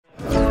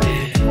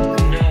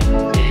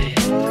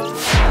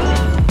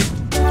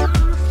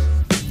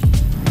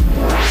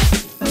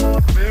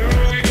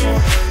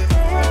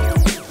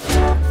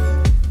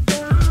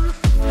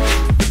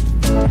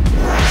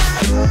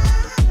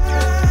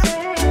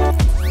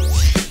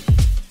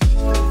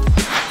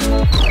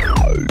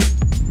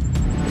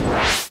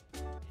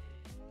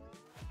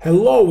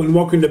Hello and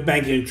welcome to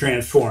Banking and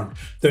Transform,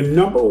 the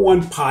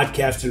 #1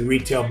 podcast in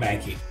retail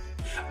banking.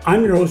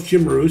 I'm your host,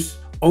 Jim Marous,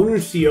 owner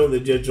and CEO of the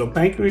Digital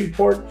Banking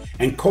Report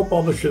and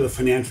co-publisher of the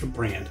Financial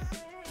Brand.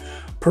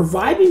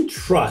 Providing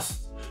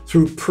trust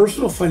through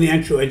personal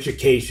financial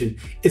education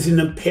is an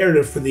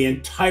imperative for the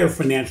entire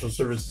financial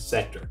services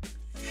sector.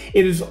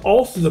 It is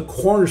also the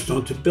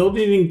cornerstone to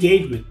building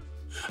engagement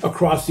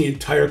across the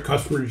entire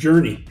customer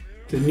journey.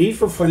 The need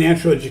for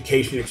financial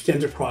education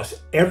extends across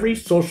every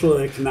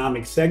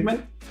socio-economic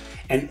segment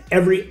and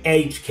every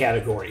age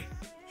category.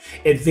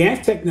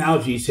 Advanced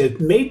technologies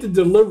have made the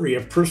delivery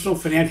of personal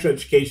financial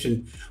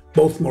education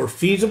both more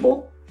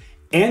feasible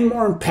and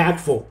more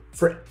impactful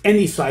for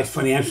any size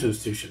financial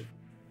institution.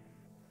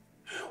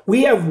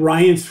 We have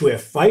Ryan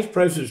Swift, Vice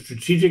President of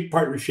Strategic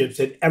Partnerships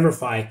at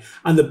EVERFI,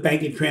 on the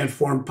Banking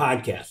Transform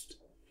podcast.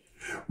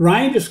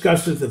 Ryan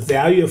discusses the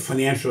value of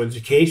financial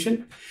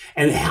education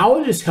and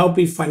how it is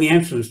helping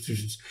financial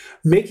institutions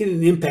making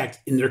an impact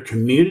in their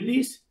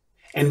communities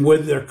and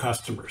with their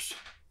customers.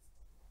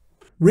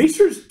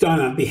 Research done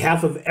on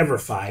behalf of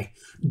EVERFI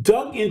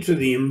dug into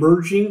the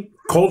emerging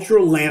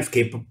cultural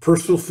landscape of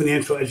personal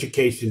financial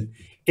education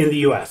in the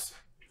U.S.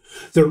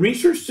 The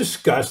research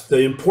discussed the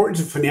importance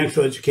of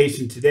financial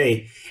education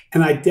today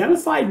and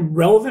identified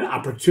relevant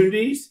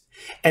opportunities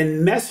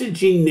and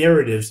messaging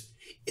narratives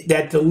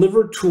that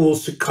deliver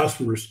tools to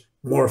customers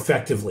more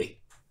effectively.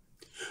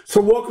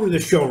 So welcome to the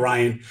show,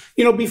 Ryan.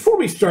 Before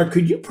we start,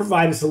 could you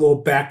provide us a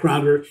little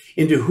backgrounder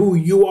into who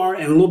you are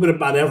and a little bit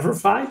about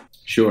EVERFI?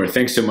 Sure.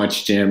 Thanks so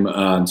much, Jim.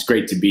 It's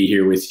great to be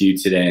here with you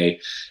today.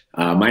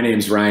 My name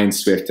is Ryan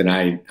Swift, and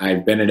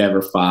I've been at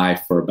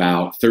EVERFI for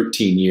about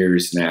 13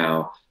 years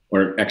now,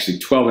 or actually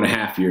 12 and a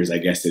half years, I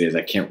guess it is.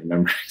 I can't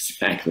remember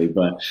exactly.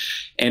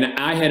 And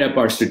I head up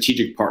our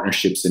strategic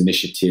partnerships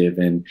initiative.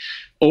 And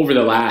over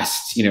the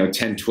last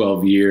 10,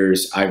 12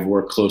 years, I've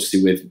worked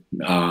closely with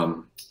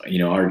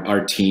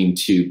our team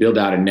to build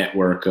out a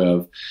network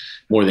of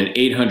more than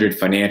 800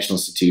 financial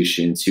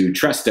institutions who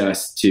trust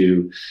us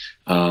to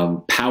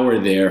power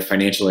their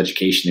financial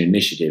education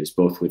initiatives,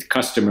 both with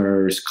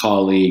customers,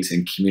 colleagues,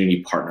 and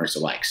community partners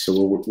alike.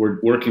 So we're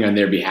working on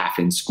their behalf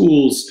in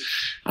schools,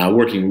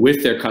 working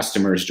with their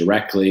customers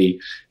directly,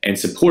 and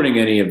supporting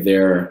any of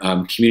their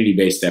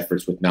community-based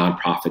efforts with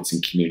nonprofits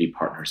and community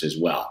partners as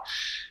well.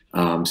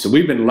 So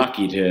we've been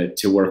lucky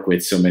to work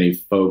with so many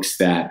folks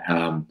that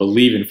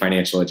believe in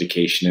financial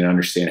education and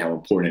understand how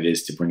important it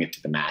is to bring it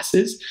to the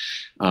masses.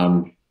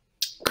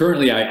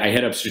 Currently, I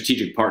head up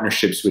strategic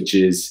partnerships, which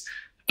is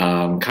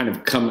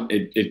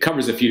it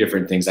covers a few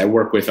different things. I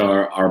work with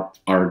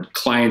our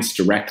clients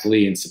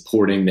directly in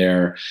supporting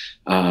their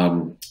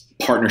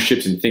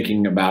partnerships and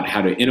thinking about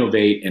how to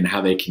innovate and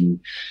how they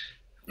can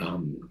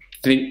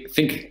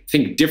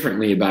think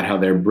differently about how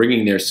they're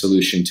bringing their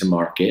solution to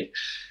market.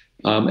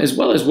 As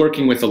well as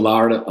working with a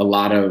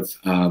lot of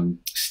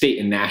state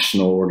and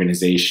national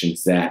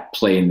organizations that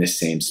play in this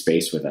same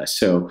space with us.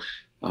 So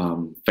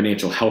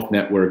Financial Health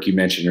Network, you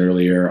mentioned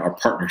earlier, our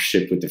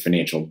partnership with the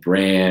Financial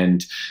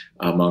Brand,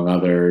 among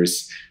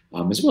others,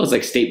 as well as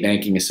like state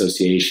banking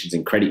associations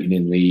and credit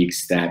union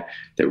leagues that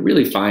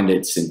really find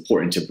it's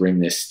important to bring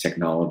this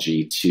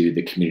technology to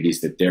the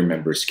communities that their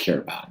members care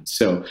about. And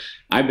so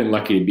I've been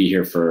lucky to be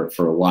here for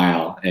a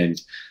while.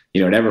 And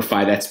at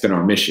EVERFI, that's been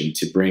our mission,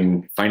 to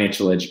bring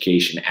financial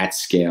education at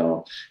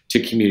scale to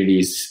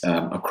communities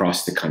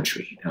across the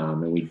country.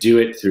 And we do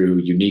it through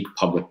unique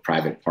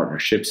public-private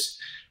partnerships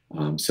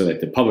so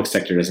that the public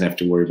sector doesn't have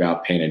to worry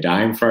about paying a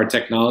dime for our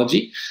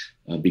technology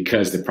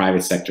because the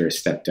private sector has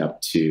stepped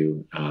up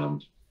to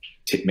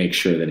make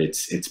sure that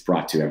it's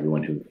brought to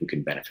everyone who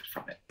can benefit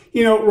from it.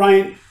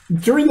 Ryan,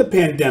 during the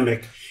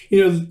pandemic,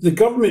 the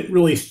government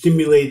really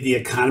stimulated the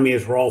economy,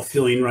 as we're all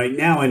feeling right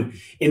now, and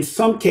in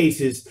some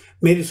cases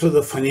made it so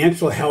the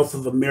financial health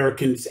of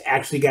Americans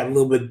actually got a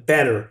little bit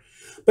better.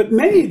 But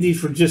many of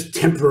these were just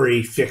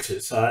temporary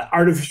fixes,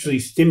 artificially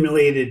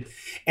stimulated,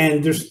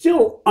 and there's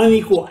still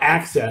unequal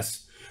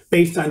access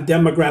based on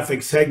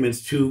demographic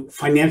segments to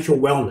financial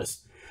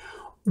wellness.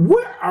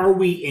 Where are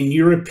we, in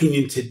your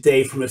opinion,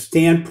 today from a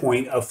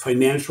standpoint of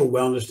financial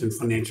wellness and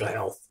financial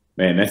health?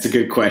 Man, that's a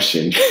good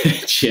question,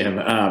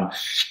 Jim.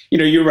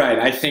 You're right.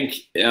 I think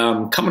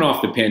coming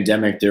off the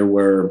pandemic, there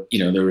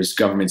was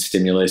government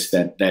stimulus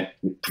that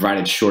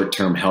provided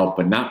short-term help,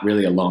 but not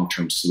really a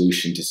long-term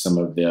solution to some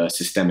of the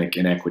systemic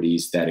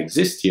inequities that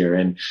exist here.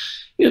 And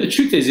the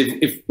truth is,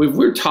 if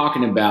we're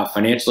talking about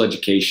financial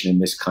education in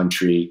this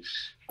country,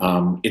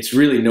 it's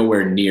really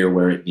nowhere near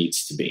where it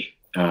needs to be.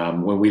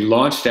 When we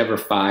launched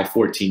EVERFI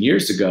 14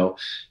 years ago,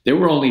 there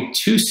were only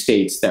 2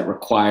 states that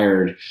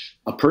required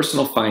a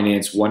personal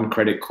finance 1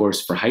 credit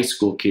course for high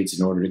school kids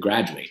in order to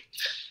graduate.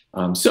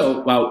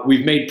 So while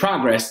we've made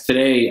progress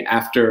today,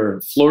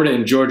 after Florida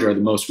and Georgia are the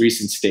most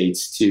recent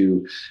states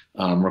to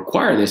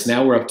require this,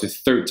 now we're up to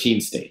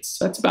 13 states.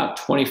 So that's about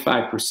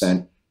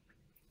 25%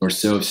 or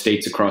so of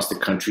states across the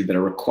country that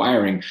are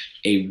requiring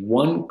a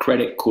 1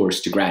 credit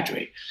course to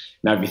graduate.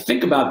 Now, if you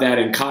think about that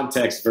in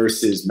context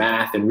versus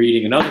math and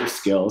reading and other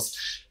skills,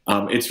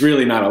 it's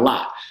really not a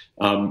lot.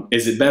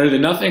 Is it better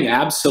than nothing?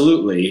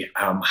 Absolutely.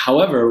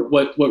 However,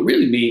 what it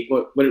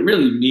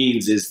really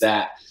means is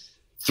that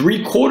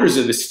 3/4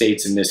 of the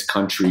states in this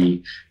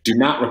country do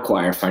not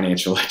require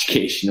financial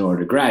education in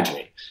order to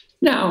graduate.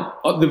 Now,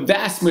 the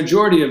vast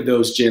majority of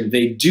those, Jim,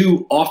 they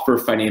do offer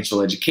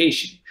financial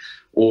education.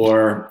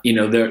 Or,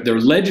 their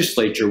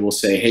legislature will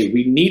say, hey,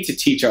 we need to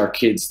teach our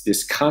kids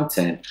this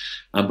content,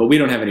 but we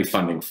don't have any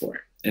funding for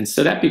it. And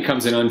so that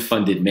becomes an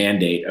unfunded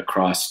mandate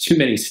across too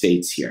many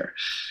states here.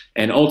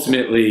 And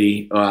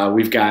ultimately,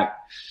 we've got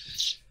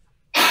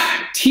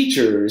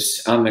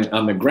teachers on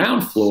the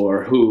ground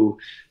floor who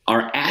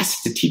are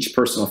asked to teach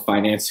personal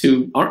finance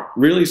who aren't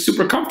really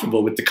super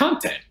comfortable with the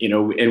content,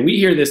 and we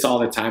hear this all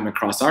the time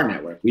across our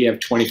network. We have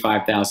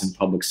 25,000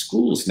 public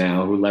schools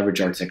now who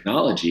leverage our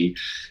technology,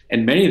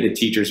 and many of the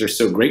teachers are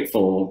so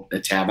grateful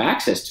to have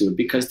access to it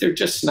because they're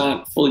just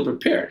not fully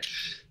prepared.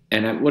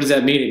 And what does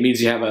that mean? It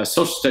means you have a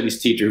social studies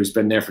teacher who's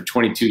been there for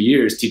 22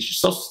 years teaching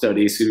social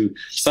studies who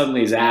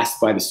suddenly is asked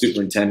by the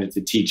superintendent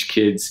to teach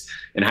kids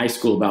in high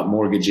school about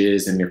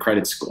mortgages and their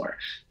credit score.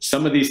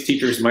 Some of these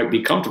teachers might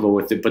be comfortable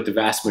with it, but the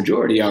vast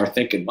majority are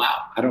thinking, wow,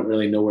 I don't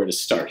really know where to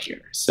start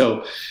here.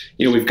 So,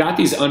 we've got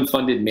these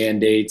unfunded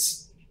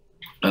mandates,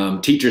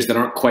 teachers that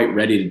aren't quite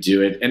ready to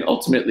do it. And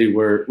ultimately,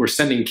 we're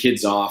sending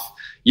kids off,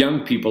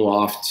 young people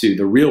off to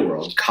the real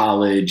world,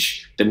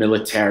 college, the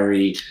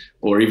military,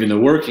 or even the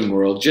working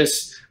world,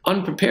 just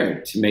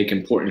unprepared to make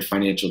important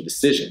financial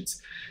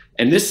decisions.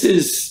 And this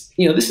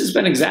has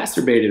been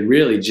exacerbated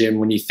really, Jim,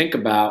 when you think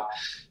about,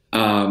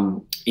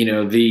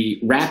 the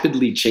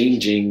rapidly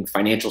changing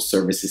financial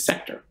services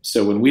sector.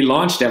 So when we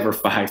launched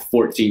EVERFI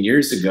 14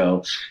 years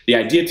ago, the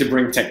idea to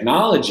bring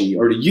technology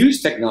or to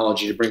use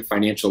technology to bring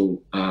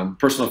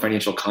personal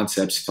financial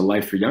concepts to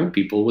life for young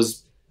people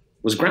was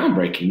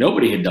groundbreaking.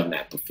 Nobody had done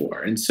that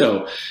before. And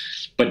so,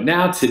 but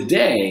now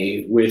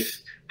today,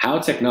 with how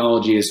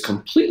technology has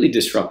completely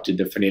disrupted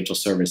the financial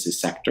services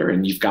sector,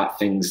 and you've got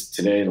things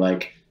today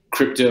like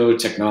crypto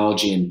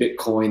technology and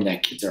Bitcoin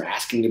that kids are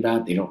asking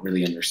about, they don't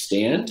really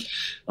understand.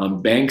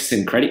 Banks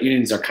and credit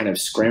unions are kind of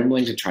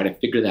scrambling to try to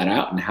figure that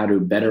out and how to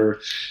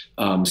better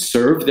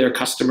serve their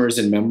customers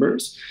and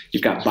members.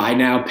 You've got buy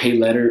now, pay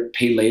later,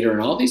 and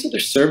all these other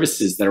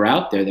services that are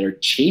out there that are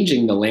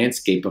changing the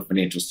landscape of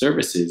financial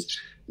services,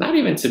 not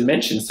even to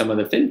mention some of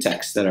the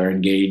fintechs that are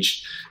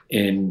engaged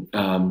in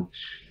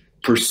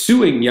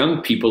pursuing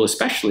young people,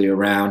 especially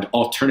around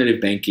alternative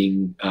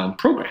banking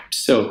programs.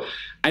 So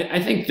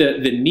I think the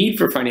need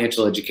for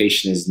financial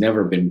education has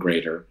never been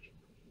greater,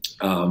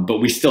 but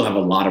we still have a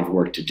lot of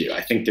work to do.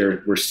 I think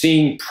we're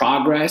seeing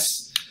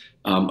progress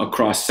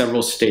across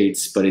several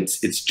states, but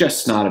it's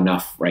just not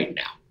enough right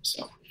now.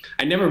 So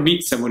I never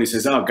meet someone who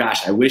says, oh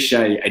gosh, I wish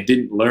I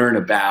didn't learn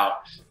about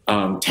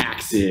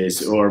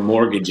taxes or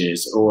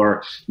mortgages,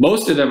 or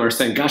most of them are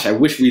saying, gosh, I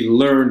wish we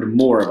learned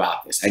more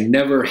about this. I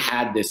never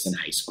had this in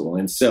high school.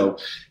 And so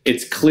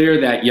it's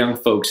clear that young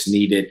folks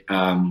need it.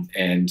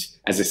 And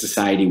as a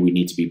society, we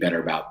need to be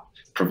better about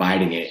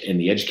providing it in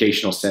the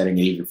educational setting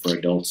and even for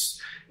adults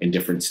in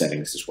different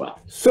settings as well.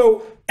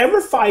 So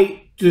EVERFI,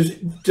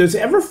 does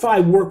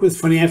EVERFI work with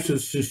financial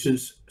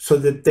institutions so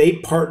that they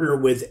partner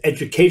with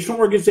educational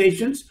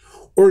organizations?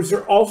 Or is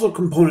there also a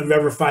component of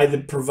EVERFI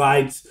that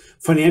provides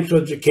financial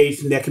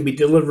education that can be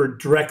delivered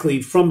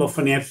directly from a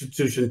financial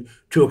institution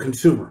to a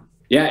consumer?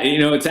 Yeah,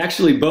 it's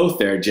actually both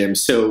there, Jim.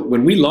 So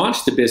when we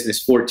launched the business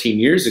 14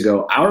 years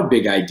ago, our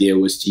big idea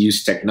was to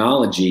use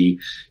technology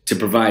to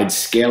provide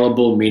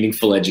scalable,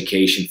 meaningful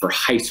education for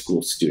high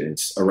school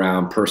students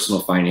around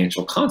personal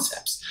financial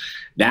concepts.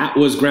 That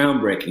was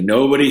groundbreaking.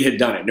 Nobody had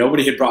done it.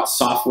 Nobody had brought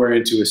software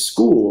into a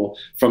school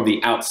from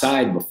the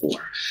outside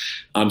before.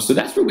 So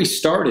that's where we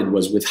started,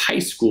 was with high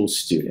school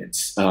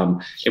students.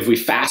 If we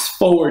fast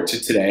forward to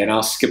today, and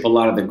I'll skip a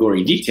lot of the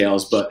gory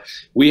details, but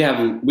we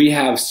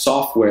have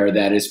software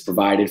that is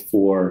provided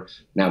for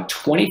now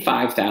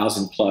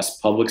 25,000 plus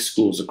public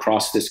schools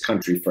across this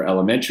country for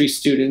elementary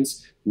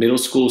students, middle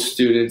school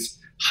students,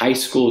 high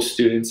school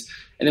students.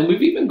 And then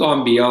we've even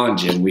gone beyond,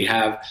 Jim. We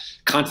have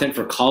content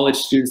for college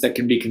students that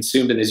can be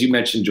consumed, and as you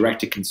mentioned, direct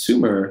to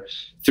consumer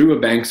through a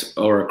bank's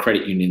or a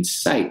credit union's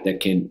site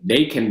that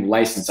they can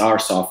license our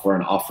software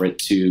and offer it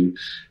to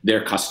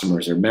their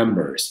customers or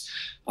members.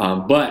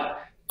 But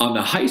on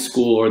the high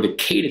school or the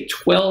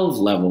K-12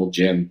 level,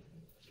 Jim,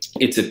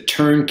 it's a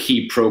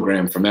turnkey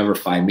program from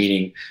EVERFI,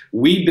 meaning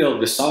we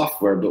build the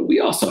software, but we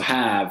also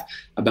have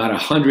about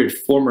 100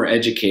 former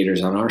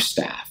educators on our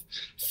staff,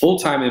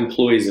 full-time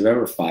employees of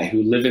EVERFI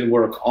who live and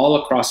work all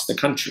across the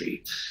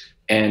country.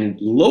 And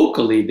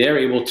locally, they're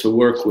able to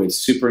work with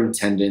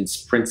superintendents,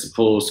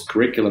 principals,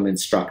 curriculum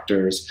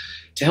instructors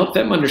to help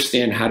them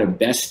understand how to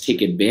best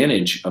take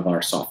advantage of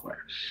our software.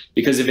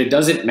 Because if it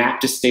doesn't map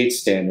to state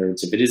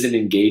standards, if it isn't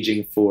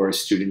engaging for a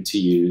student to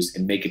use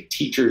and make a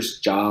teacher's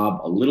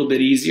job a little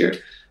bit easier,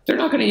 they're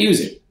not going to use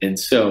it. And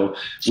so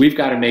we've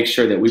got to make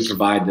sure that we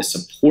provide the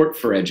support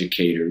for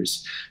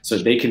educators so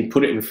they can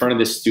put it in front of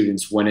the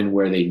students when and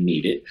where they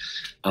need it,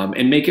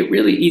 and make it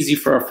really easy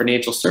for our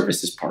financial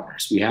services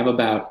partners. We have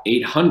about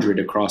 800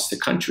 across the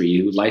country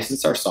who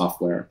license our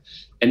software,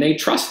 and they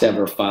trust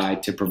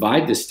EVERFI to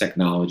provide this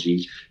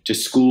technology to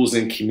schools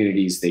and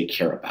communities they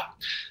care about.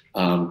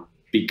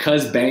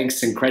 Because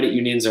banks and credit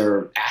unions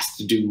are asked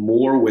to do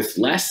more with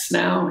less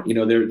now,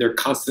 they're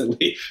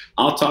constantly,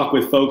 I'll talk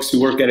with folks who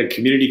work at a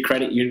community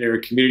credit union or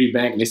a community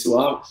bank, and they say,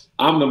 well,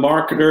 I'm the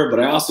marketer, but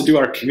I also do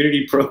our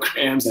community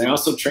programs, and I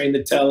also train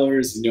the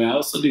tellers, and I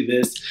also do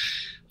this.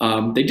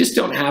 They just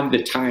don't have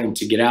the time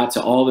to get out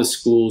to all the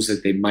schools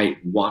that they might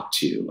want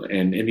to.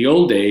 And in the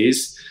old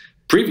days,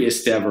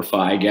 previous to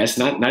EVERFI, I guess,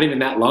 not even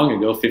that long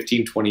ago,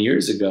 15, 20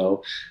 years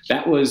ago,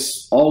 that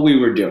was all we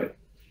were doing.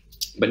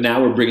 But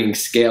now we're bringing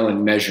scale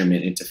and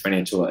measurement into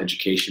financial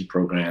education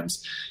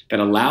programs that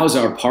allows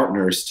our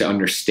partners to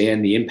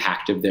understand the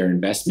impact of their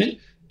investment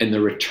and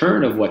the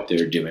return of what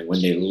they're doing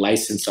when they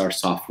license our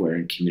software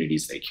in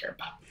communities they care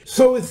about.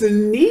 So is the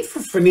need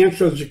for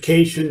financial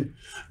education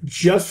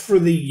just for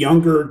the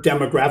younger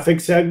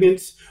demographic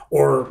segments,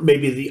 or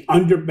maybe the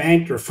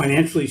underbanked or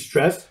financially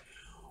stressed?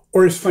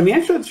 Or is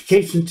financial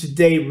education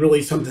today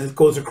really something that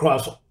goes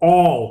across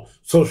all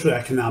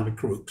socioeconomic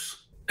groups?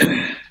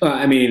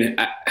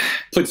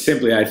 Put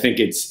simply, I think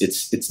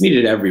it's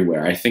needed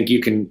everywhere. I think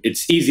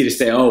it's easy to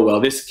say, oh, well,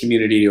 this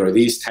community or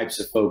these types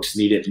of folks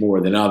need it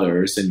more than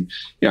others. And,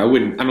 I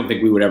don't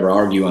think we would ever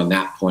argue on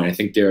that point. I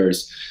think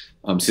there's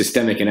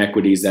systemic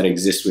inequities that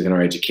exist within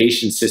our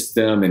education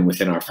system and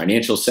within our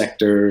financial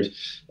sector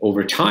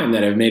over time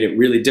that have made it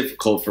really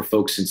difficult for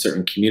folks in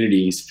certain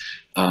communities,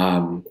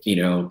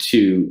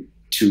 to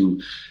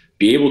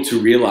be able to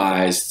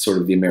realize sort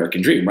of the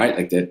American dream, right?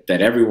 Like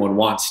that everyone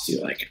wants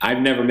to. Like, I've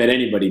never met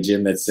anybody,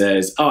 Jim, that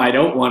says, oh, I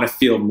don't want to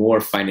feel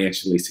more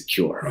financially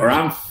secure, or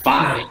I'm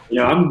fine.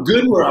 I'm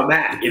good where I'm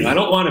at. I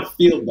don't want to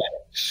feel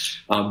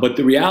better. But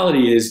the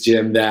reality is,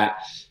 Jim, that,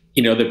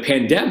 the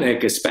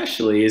pandemic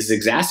especially has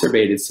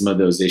exacerbated some of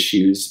those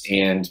issues,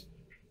 and,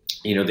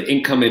 the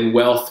income and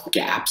wealth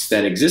gaps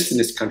that exist in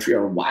this country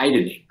are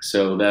widening.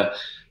 So the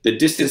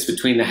distance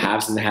between the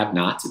haves and the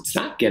have-nots, it's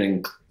not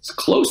getting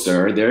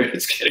closer,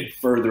 it's getting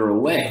further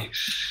away.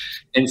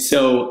 And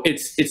so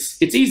it's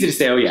easy to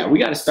say, oh yeah, we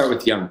got to start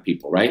with young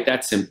people, right?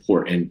 That's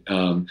important.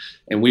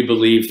 And we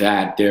believe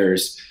that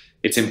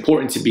it's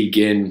important to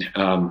begin,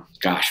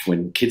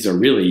 when kids are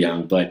really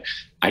young, but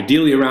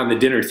ideally around the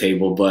dinner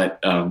table.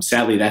 But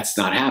sadly, that's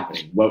not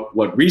happening.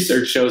 What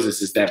research shows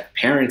us is that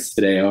parents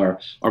today are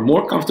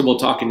more comfortable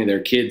talking to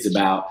their kids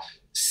about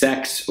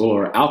sex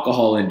or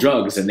alcohol and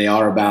drugs than they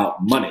are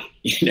about money,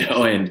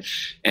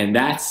 and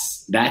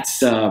that's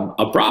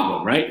a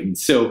problem, right? And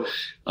so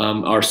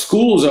our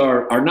schools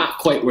are not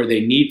quite where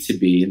they need to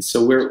be, and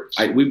so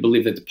we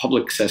believe that the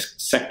public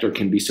sector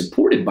can be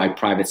supported by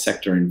private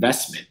sector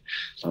investment,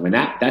 and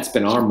that's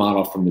been our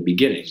model from the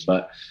beginning.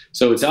 But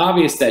so it's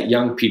obvious that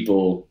young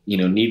people,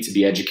 need to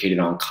be educated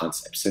on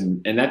concepts,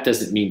 and that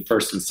doesn't mean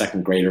first and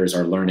second graders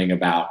are learning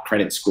about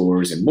credit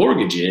scores and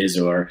mortgages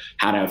or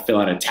how to fill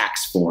out a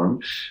tax form,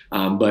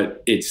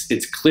 but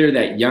it's clear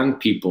that young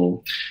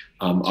people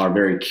are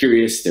very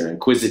curious, they're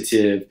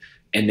inquisitive,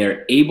 and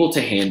they're able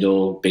to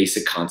handle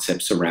basic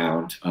concepts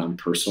around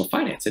personal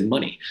finance and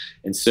money.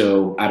 And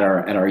so at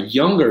our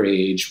younger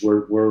age,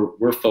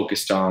 we're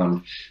focused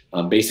on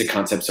basic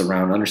concepts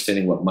around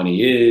understanding what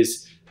money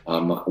is.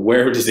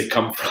 Where does it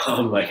come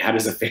from? Like, how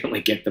does a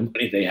family get the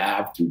money they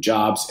have through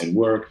jobs and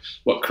work?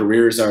 What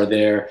careers are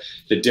there?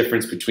 The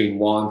difference between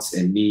wants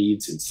and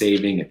needs and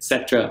saving,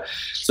 etc.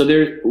 So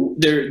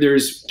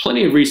there's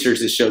plenty of research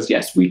that shows,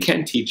 yes, we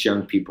can teach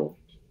young people,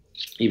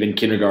 even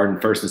kindergarten,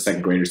 first and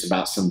second graders,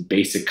 about some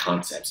basic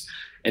concepts.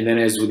 And then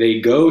as they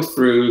go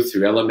through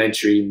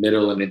elementary,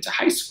 middle, and into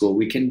high school,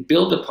 we can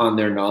build upon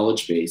their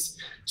knowledge base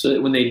so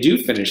that when they do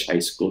finish high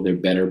school, they're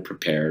better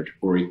prepared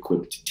or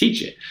equipped to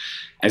teach it.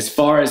 As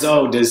far as,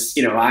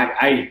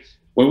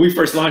 when we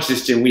first launched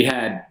this, Jim, we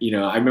had,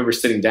 I remember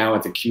sitting down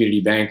with a community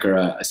banker,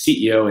 a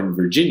CEO in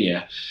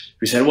Virginia,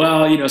 who said,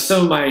 well,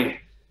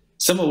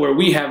 some of where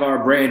we have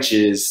our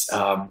branches,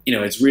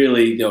 it's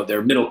really,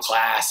 they're middle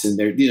class, and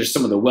these are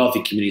some of the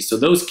wealthy communities. So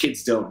those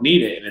kids don't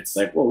need it. And it's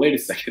like, well, wait a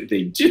second,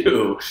 they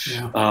do.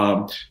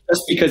 Yeah.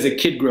 Just because a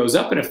kid grows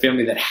up in a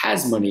family that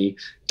has money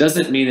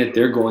doesn't mean that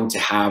they're going to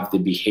have the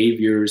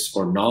behaviors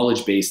or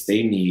knowledge base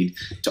they need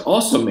to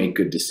also make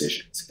good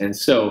decisions. And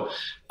so,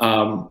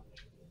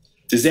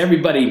 does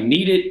everybody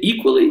need it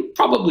equally?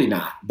 Probably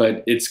not.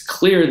 But it's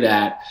clear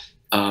that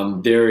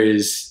there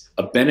is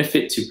a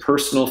benefit to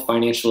personal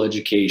financial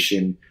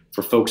education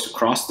for folks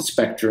across the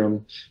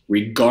spectrum,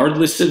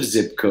 regardless of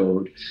zip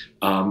code,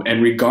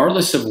 and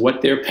regardless of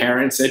what their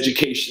parents'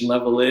 education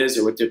level is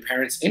or what their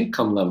parents'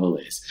 income level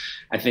is.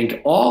 I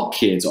think all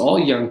kids, all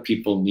young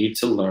people need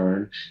to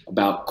learn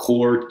about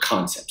core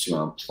concepts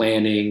around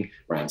planning,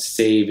 around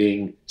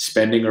saving,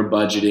 spending or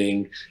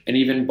budgeting, and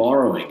even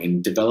borrowing,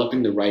 and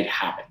developing the right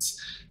habits.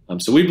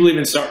 So we believe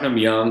in starting them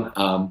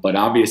young, but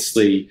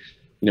obviously,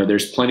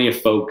 there's plenty of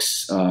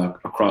folks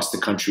across the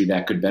country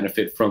that could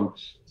benefit from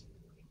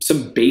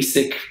some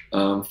basic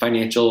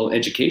financial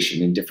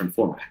education in different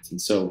formats.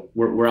 And so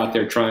we're out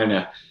there trying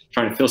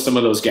to fill some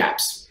of those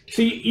gaps.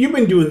 See, you've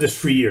been doing this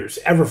for years.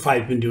 EVERFI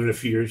has been doing it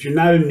for years. You're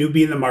not a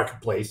newbie in the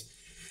marketplace.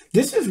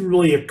 This is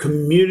really a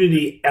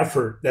community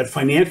effort that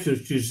financial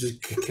institutions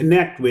can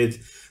connect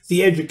with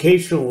the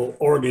educational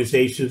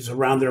organizations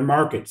around their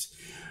markets.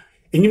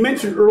 And you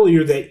mentioned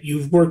earlier that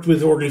you've worked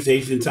with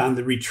organizations on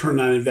the return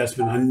on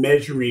investment, on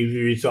measuring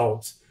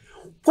results.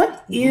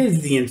 What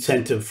is the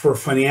incentive for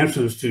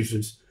financial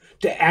institutions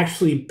to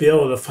actually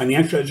build a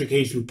financial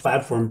education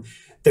platform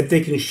that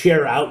they can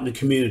share out in the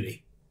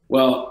community?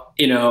 Well,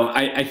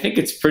 I think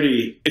it's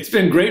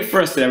been great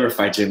for us at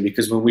EVERFI, Jim,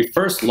 because when we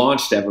first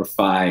launched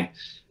EVERFI,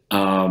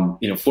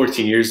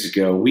 14 years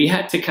ago, we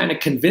had to kind of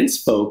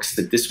convince folks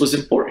that this was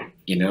important.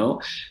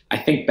 I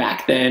think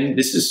back then,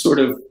 this is sort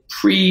of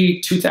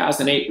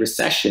pre-2008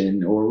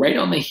 recession, or right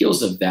on the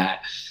heels of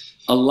that.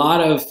 A lot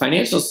of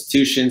financial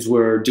institutions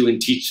were doing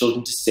Teach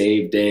Children to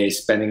Save Day,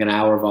 spending an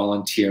hour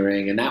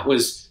volunteering, and that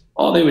was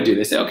all they would do.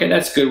 They say, okay,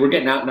 that's good. We're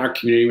getting out in our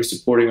community. We're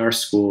supporting our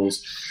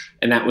schools.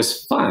 And that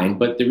was fine.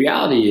 But the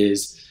reality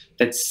is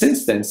that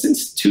since then,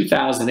 since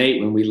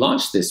 2008, when we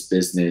launched this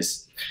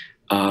business,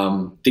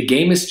 the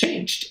game has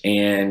changed.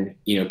 And,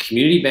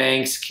 community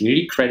banks,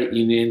 community credit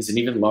unions, and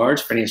even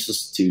large financial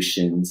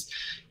institutions,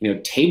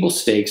 table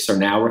stakes are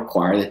now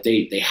required that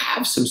they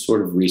have some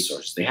sort of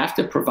resource. They have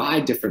to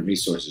provide different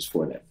resources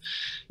for them.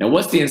 Now,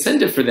 what's the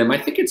incentive for them? I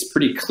think it's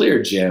pretty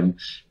clear, Jim.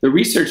 The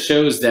research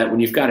shows that when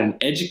you've got an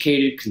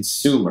educated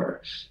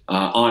consumer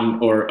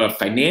or a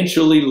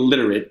financially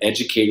literate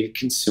educated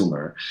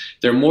consumer,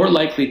 they're more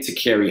likely to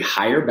carry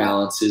higher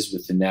balances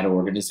within that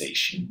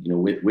organization,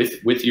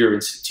 with your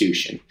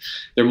institution.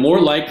 They're more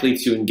likely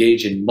to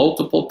engage in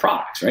multiple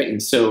products, right?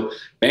 And so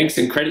banks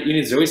and credit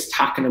unions are always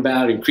talking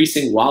about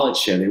increasing wallet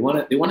share. They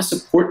want to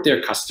support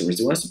their customers.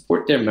 They want to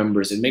support their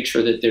members and make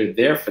sure that they're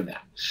there for them.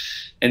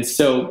 And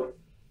so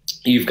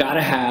you've got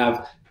to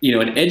have,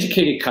 an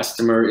educated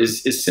customer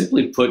is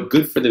simply put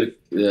good for the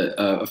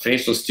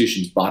financial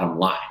institution's bottom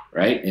line,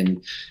 right?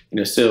 And,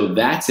 so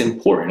that's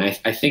important.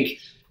 I think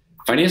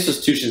financial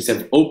institutions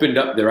have opened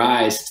up their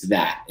eyes to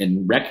that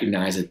and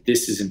recognize that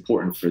this is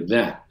important for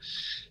them.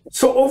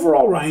 So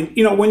overall, Ryan,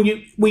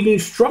 when you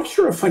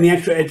structure a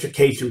financial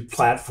education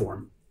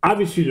platform,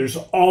 obviously there's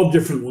all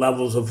different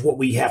levels of what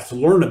we have to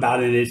learn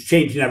about, and it's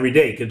changing every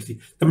day because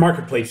the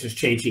marketplace is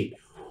changing.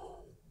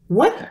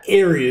 What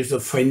areas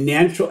of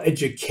financial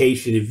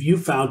education have you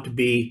found to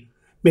be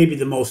maybe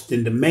the most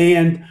in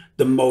demand,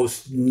 the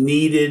most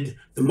needed,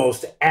 the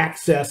most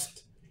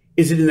accessed?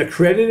 Is it in the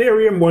credit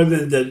area more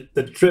than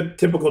the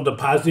typical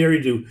deposit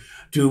area?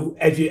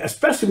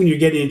 Especially when you're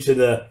getting into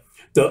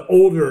the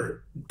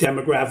older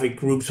demographic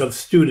groups of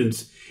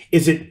students,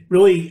 is it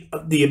really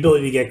the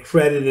ability to get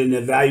credit and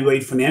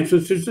evaluate financial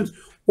institutions?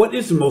 What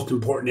is the most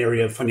important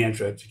area of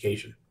financial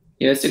education?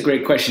 Yeah, that's a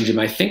great question, Jim.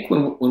 I think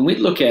when we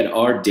look at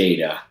our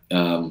data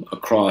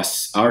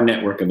across our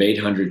network of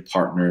 800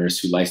 partners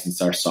who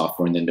license our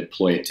software and then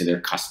deploy it to their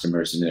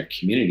customers and their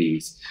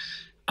communities,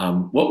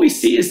 what we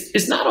see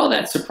is not all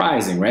that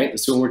surprising, right?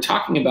 So when we're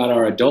talking about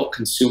our adult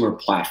consumer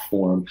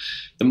platform,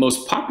 the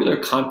most popular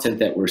content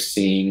that we're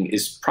seeing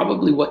is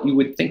probably what you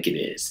would think it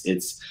is.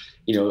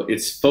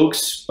 It's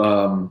folks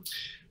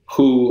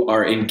who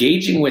are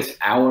engaging with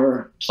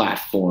our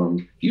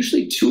platform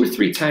usually 2 or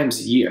 3 times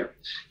a year.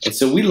 And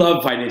so we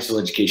love financial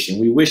education.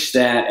 We wish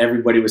that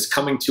everybody was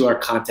coming to our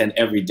content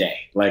every day,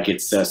 like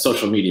it's a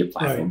social media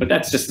platform, but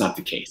that's just not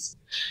the case.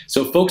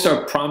 So folks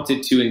are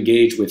prompted to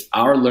engage with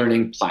our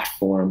learning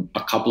platform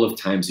a couple of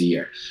times a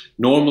year,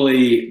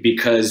 normally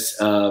because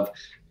of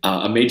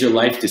a major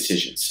life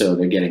decision. So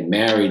they're getting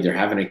married, they're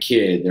having a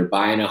kid, they're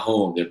buying a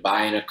home, they're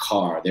buying a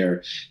car,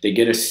 they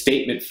get a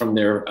statement from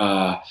their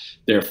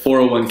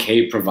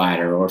 401k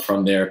provider or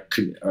from their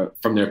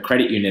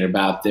credit union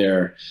about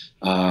their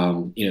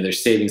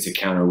savings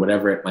account or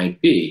whatever it might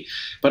be.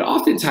 But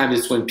oftentimes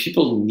it's when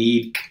people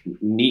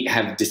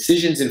have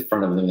decisions in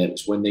front of them,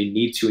 that's when they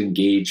need to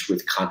engage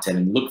with content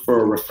and look for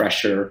a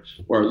refresher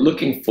or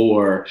looking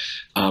for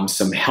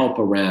some help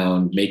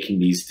around making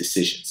these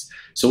decisions.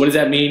 So what does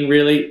that mean,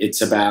 really?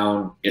 It's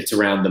around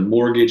the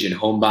mortgage and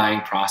home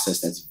buying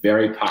process that's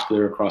very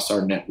popular across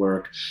our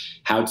network,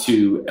 how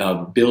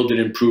to build and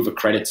improve a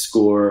credit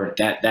score.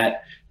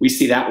 That we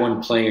see that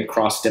one playing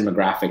across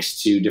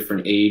demographics to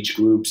different age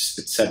groups,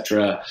 et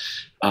cetera.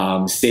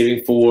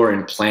 Saving for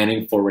and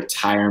planning for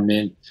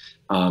retirement.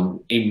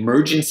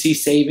 Emergency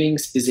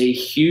savings is a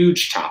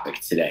huge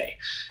topic today.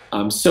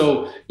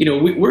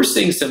 We're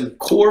seeing some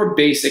core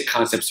basic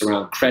concepts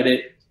around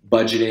credit,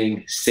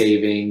 budgeting,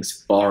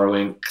 savings,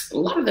 borrowing, a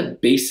lot of the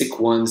basic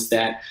ones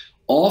that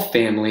all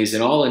families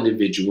and all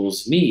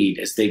individuals need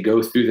as they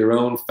go through their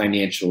own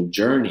financial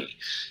journey.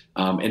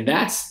 And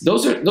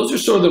those are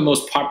sort of the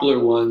most popular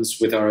ones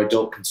with our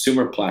adult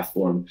consumer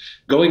platform.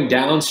 Going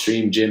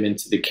downstream, Jim,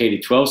 into the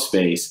K-12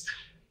 space,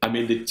 I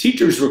mean, the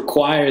teachers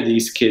require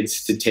these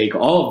kids to take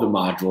all of the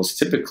modules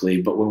typically,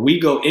 but when we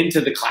go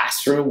into the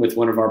classroom with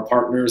one of our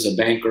partners, a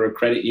bank or a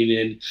credit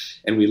union,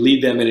 and we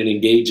lead them in an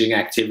engaging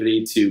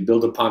activity to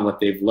build upon what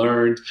they've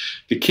learned,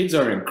 the kids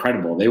are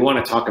incredible. They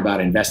want to talk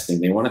about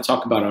investing. They want to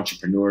talk about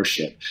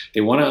entrepreneurship.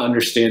 They want to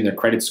understand their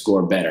credit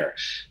score better.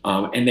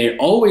 And they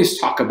always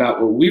talk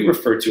about what we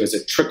refer to as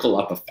a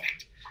trickle-up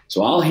effect.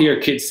 So I'll hear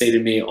kids say to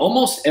me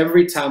almost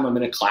every time I'm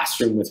in a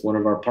classroom with one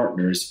of our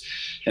partners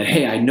that,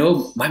 hey, I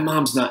know my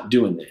mom's not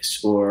doing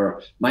this,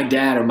 or my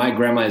dad or my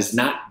grandma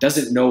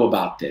doesn't know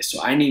about this. So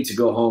I need to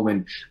go home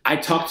and I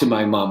talk to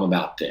my mom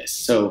about this.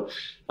 So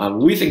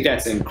we think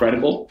that's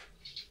incredible.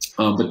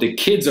 But the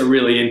kids are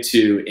really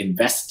into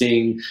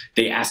investing.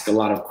 They ask a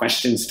lot of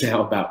questions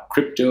now about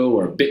crypto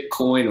or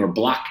Bitcoin or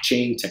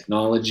blockchain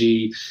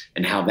technology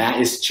and how that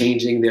is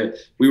changing.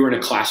 We were in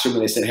a classroom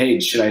and they said,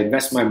 hey, should I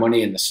invest my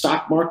money in the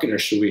stock market or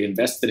should we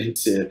invest it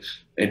into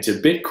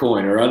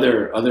Bitcoin or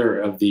other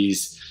of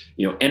these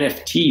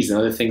NFTs and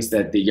other things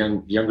that the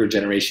younger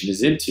generation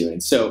is into?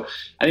 And so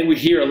I think we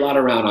hear a lot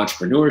around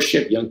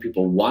entrepreneurship, young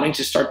people wanting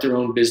to start their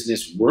own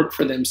business, work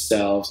for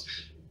themselves,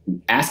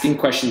 asking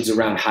questions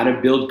around how to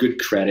build good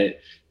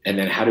credit and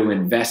then how to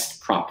invest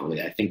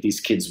properly. I think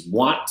these kids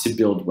want to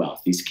build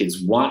wealth. These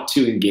kids want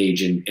to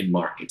engage in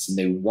markets and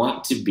they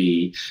want to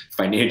be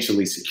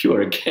financially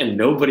secure. Again,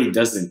 nobody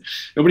doesn't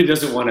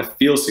want to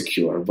feel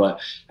secure,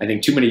 but I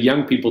think too many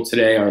young people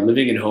today are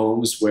living in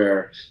homes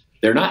where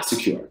they're not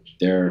secure.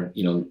 Their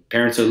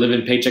parents are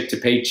living paycheck to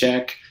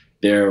paycheck.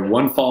 They're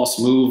one false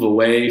move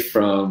away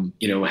from,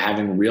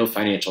 having real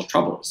financial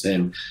troubles.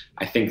 And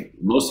I think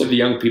most of the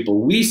young people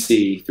we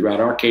see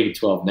throughout our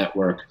K-12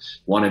 network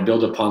want to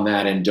build upon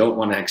that and don't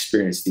want to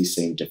experience these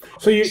same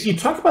difficulties. So you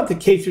talk about the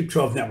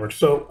K-12 network.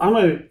 So I'm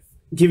going to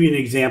give you an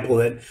example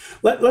that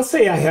let's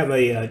say I have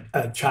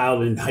a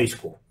child in high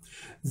school.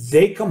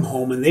 They come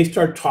home and they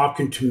start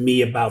talking to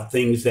me about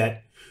things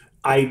that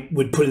I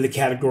would put in the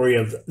category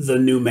of the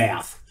new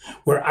math,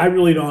 where I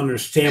really don't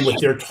understand what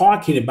they're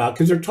talking about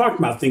because they're talking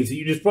about things that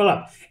you just brought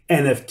up,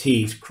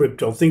 NFTs,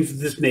 crypto, things of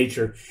this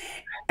nature.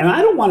 And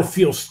I don't want to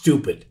feel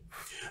stupid.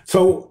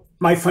 So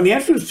my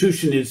financial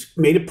institution has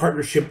made a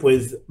partnership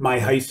with my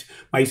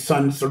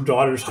son's or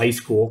daughter's high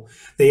school.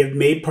 They have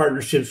made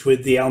partnerships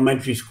with the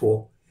elementary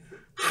school.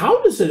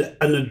 How does an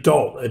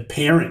adult, a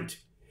parent,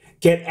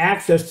 get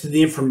access to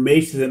the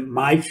information that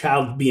my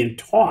child's being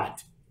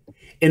taught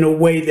in a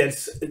way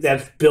that's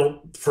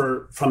built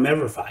from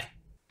EVERFI?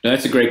 No,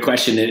 that's a great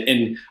question.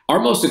 And our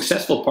most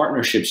successful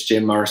partnerships,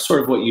 Jim, are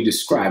sort of what you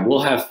described.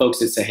 We'll have folks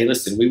that say, hey,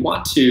 listen, we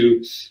want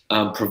to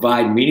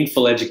provide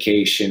meaningful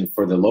education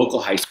for the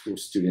local high school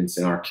students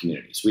in our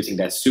communities. We think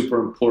that's super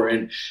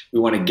important. We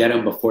want to get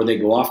them before they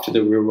go off to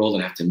the real world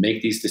and have to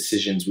make these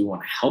decisions. We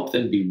want to help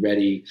them be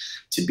ready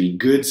to be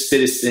good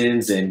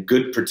citizens and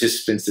good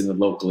participants in the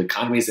local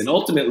economies and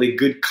ultimately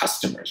good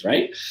customers,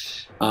 right?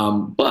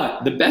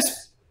 But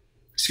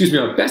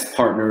our best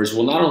partners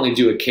will not only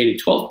do a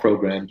K-12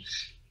 program,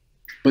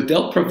 but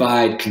they'll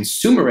provide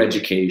consumer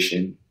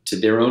education to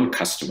their own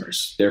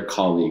customers, their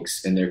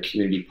colleagues, and their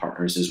community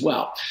partners as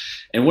well.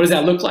 And what does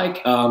that look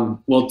like?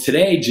 Well,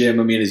 today, Jim,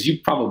 as you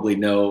probably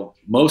know,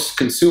 most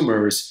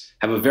consumers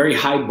have a very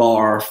high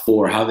bar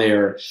for how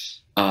they're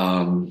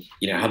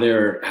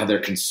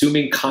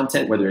consuming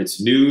content, whether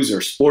it's news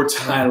or sports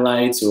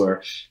highlights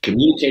or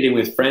communicating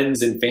with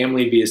friends and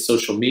family via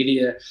social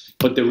media.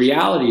 But the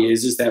reality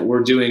is that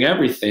we're doing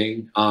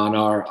everything on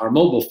our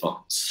mobile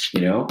phones.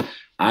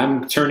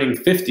 I'm turning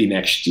 50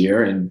 next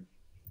year, and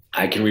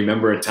I can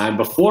remember a time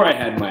before I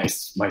had my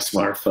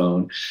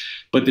smartphone.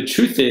 But the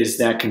truth is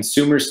that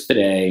consumers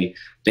today,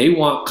 they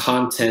want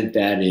content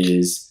that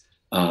is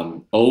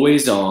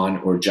always on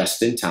or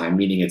just in time,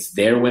 meaning it's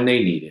there when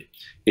they need it.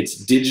 It's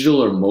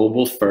digital or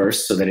mobile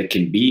first so that it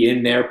can be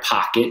in their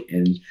pocket.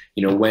 And,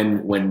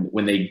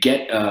 when they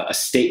get a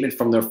statement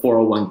from their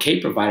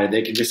 401k provider,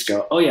 they can just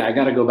go, oh yeah, I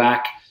got to go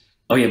back.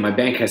 Oh yeah, my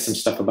bank has some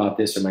stuff about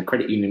this, or my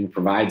credit union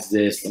provides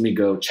this. Let me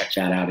go check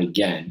that out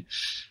again.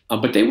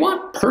 But they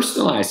want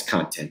personalized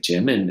content,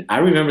 Jim. And I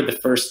remember the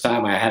first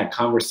time I had a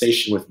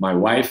conversation with my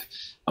wife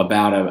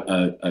about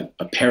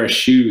a pair of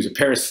shoes, a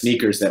pair of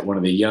sneakers that one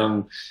of the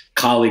young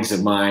colleagues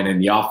of mine in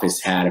the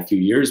office had a few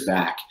years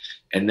back.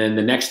 And then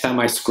the next time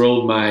I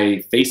scrolled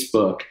my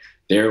Facebook,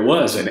 there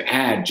was an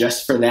ad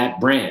just for that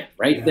brand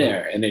right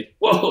there. And it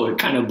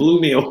kind of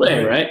blew me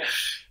away, right?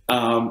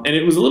 And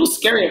it was a little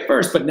scary at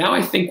first, but now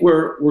I think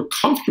we're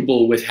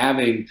comfortable with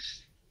having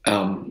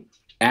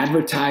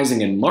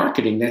advertising and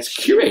marketing that's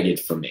curated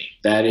for me,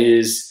 that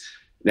is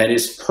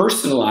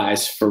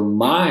personalized for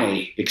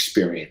my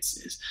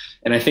experiences.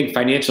 And I think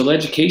financial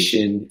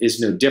education is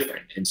no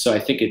different. And so I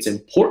think it's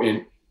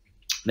important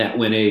that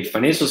when a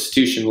financial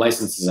institution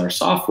licenses our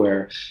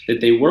software, that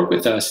they work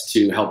with us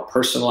to help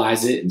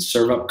personalize it and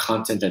serve up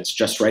content that's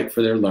just right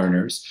for their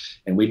learners.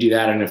 And we do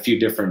that in a few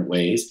different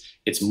ways.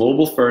 It's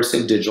mobile first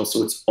and digital,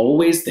 so it's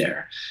always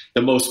there.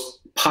 The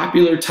most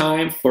popular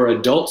time for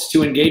adults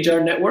to engage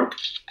our network,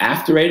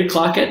 after 8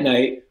 o'clock at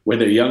night, when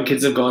their young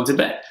kids have gone to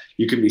bed.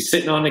 You can be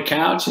sitting on the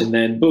couch, and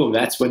then boom,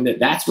 that's when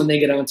they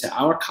get onto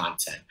our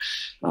content.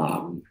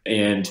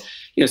 And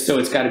so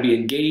it's got to be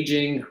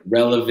engaging,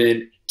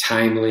 relevant,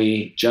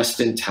 timely, just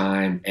in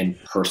time, and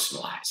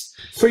personalized.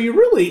 So you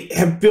really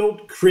have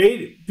built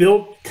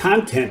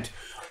content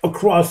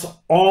across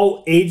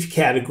all age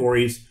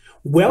categories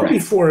well Correct.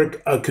 before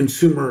a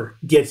consumer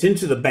gets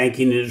into the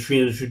banking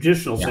industry in a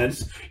traditional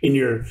sense, in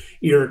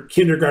your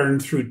kindergarten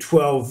through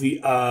 12,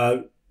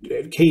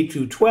 K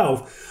to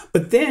 12.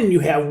 But then you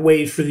have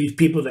ways for these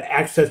people to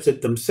access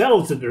it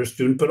themselves as they're a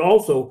student, but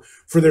also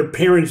for their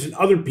parents and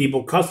other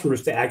people,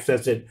 customers, to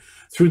access it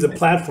through the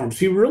platform.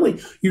 So you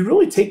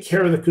really take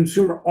care of the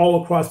consumer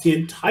all across the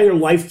entire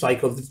life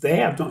cycle that they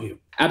have, don't you?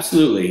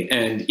 Absolutely.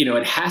 And,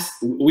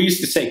 we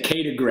used to say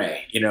K to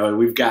gray,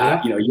 we've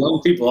got,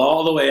 young people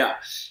all the way up,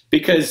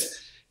 because,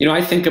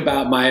 I think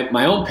about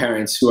my own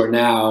parents who are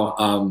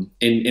now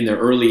in their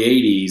early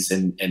 80s,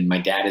 and my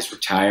dad is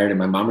retired and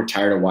my mom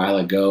retired a while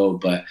ago,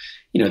 but,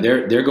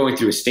 they're going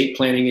through estate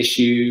planning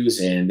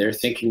issues, and they're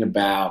thinking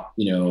about,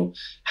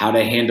 how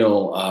to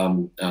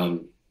handle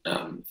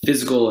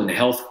physical and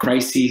health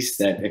crises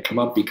that come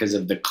up because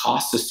of the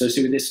costs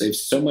associated with this. So they have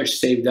so much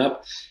saved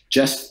up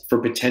just for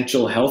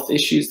potential health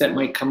issues that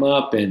might come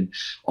up, and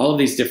all of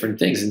these different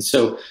things. And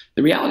so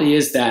the reality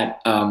is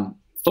that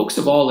folks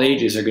of all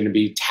ages are going to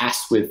be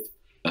tasked with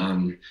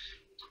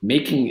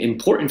making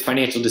important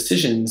financial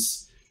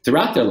decisions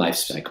throughout their life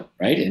cycle,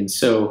 right? And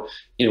so,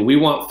 we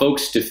want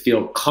folks to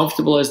feel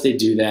comfortable as they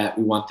do that.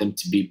 We want them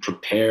to be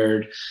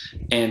prepared.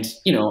 And,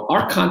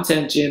 our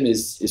content, Jim,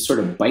 is sort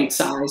of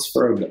bite-sized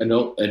for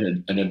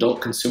an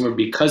adult consumer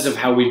because of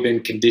how we've been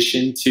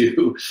conditioned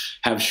to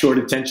have short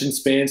attention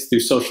spans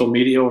through social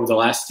media over the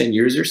last 10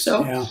 years or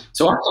so. Yeah.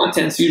 So our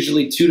content's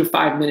usually 2 to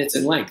 5 minutes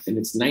in length, and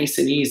it's nice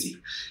and easy.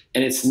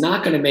 And it's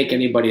not going to make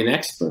anybody an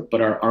expert,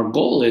 but our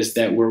goal is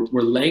that we're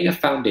laying a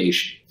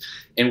foundation,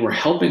 and we're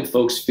helping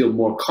folks feel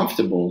more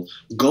comfortable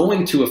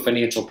going to a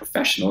financial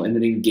professional and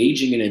then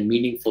engaging in a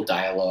meaningful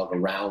dialogue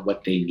around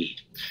what they need.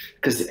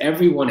 Because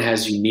everyone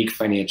has unique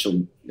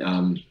financial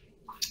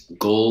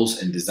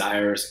goals and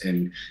desires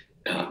and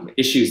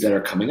issues that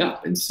are coming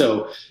up. And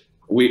so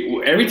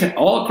every time,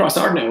 all across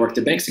our network,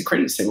 the banks and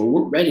credit say, well,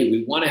 we're ready,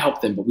 we want to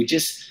help them, but we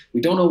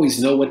don't always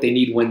know what they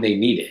need when they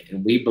need it.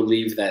 And we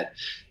believe that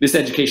this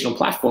educational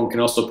platform can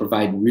also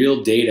provide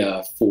real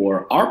data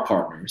for our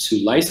partners who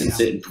license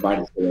it and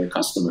provide it for their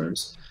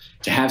customers,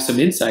 to have some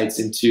insights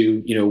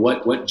into,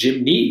 what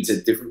Jim needs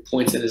at different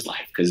points in his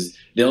life, because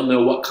they'll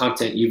know what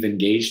content you've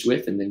engaged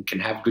with and then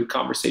can have good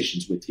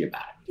conversations with you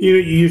about it. You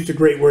used a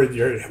great word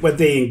there, what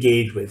they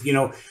engage with.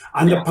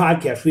 On the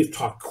podcast, we've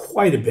talked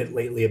quite a bit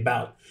lately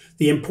about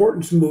the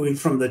importance of moving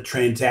from the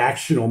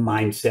transactional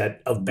mindset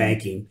of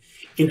banking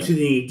into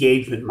the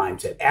engagement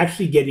mindset,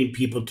 actually getting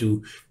people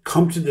to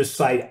come to the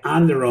site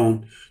on their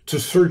own to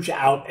search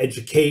out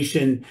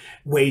education,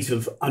 ways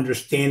of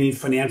understanding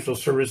financial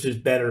services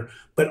better,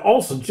 but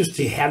also just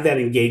to have that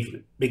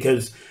engagement,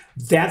 because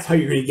that's how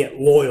you're going to get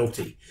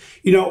loyalty.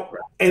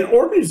 And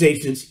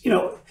organizations,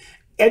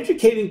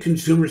 educating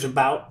consumers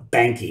about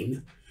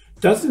banking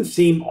doesn't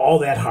seem all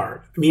that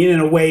hard. I mean, in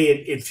a way,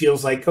 it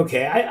feels like,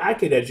 okay, I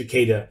could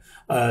educate a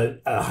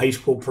high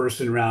school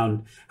person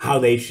around how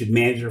they should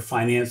manage their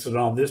finances and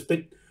all this,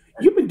 but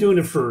you've been doing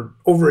it for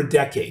over a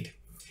decade.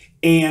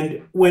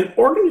 And when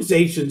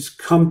organizations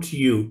come to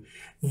you,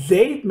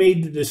 they've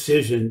made the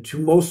decision to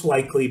most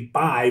likely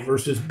buy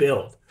versus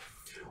build.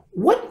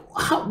 What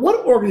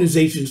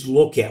organizations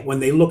look at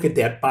when they look at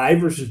that buy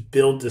versus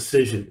build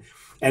decision?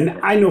 And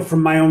I know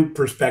from my own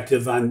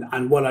perspective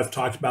on what I've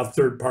talked about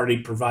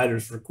third-party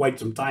providers for quite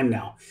some time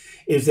now,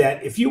 is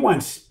that if you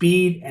want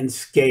speed and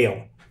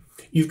scale,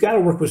 you've got to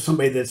work with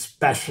somebody that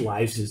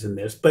specializes in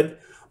this. But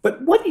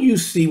what do you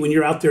see when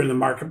you're out there in the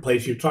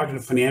marketplace, you're talking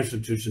to financial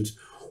institutions,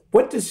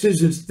 what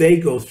decisions they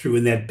go through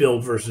in that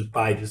build versus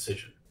buy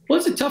decision? Well,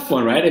 it's a tough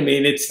one, right? I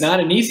mean, it's not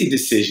an easy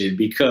decision,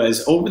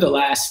 because over the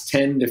last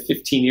 10 to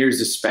 15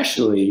 years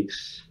especially,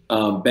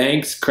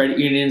 banks, credit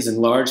unions, and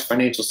large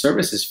financial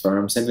services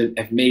firms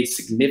have made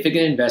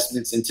significant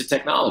investments into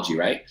technology,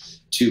 right,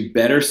 to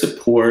better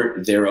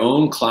support their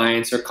own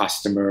clients or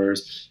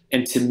customers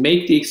and to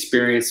make the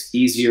experience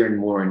easier and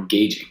more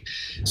engaging.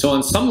 So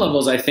on some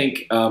levels, I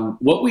think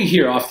what we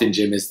hear often,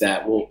 Jim, is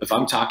that, well, if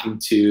I'm talking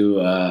to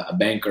a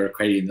bank or a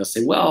credit union, they'll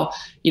say, well,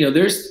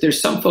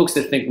 there's some folks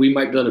that think we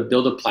might be able to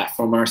build a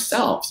platform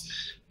ourselves.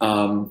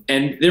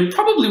 And they're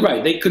probably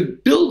right. They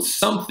could build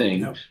something.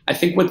 Yep. I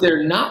think what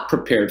they're not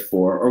prepared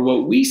for, or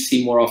what we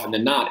see more often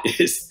than not,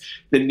 is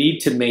the need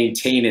to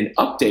maintain and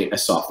update a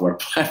software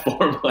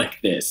platform like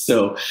this.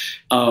 So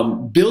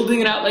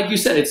building it out, like you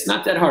said, it's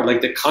not that hard.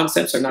 Like, the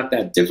concepts are not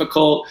that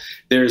difficult.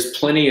 There's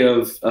plenty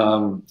of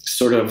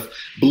sort of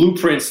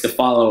blueprints to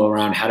follow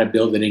around how to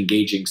build an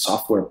engaging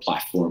software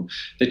platform.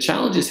 The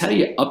challenge is, how do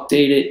you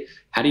update it?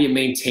 How do you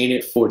maintain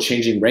it for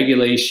changing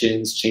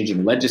regulations,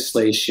 changing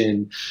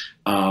legislation,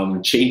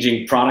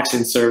 changing products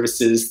and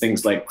services,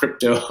 things like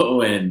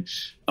crypto and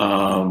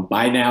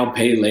buy now,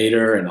 pay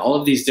later, and all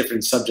of these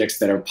different subjects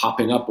that are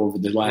popping up over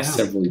the last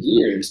several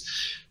years.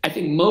 I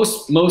think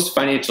most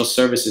financial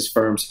services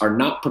firms are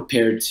not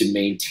prepared to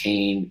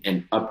maintain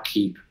and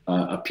upkeep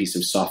a piece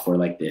of software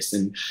like this,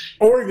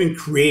 or even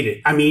create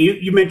it. I mean,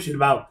 you mentioned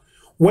about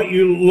what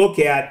you look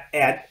at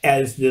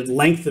as the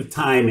length of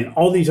time and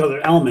all these other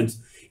elements.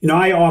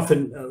 I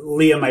often,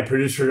 Leah, my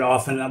producer,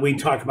 we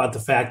talk about the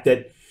fact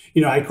that,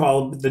 I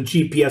call the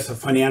GPS of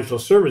financial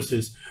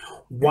services.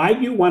 Why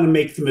do you want to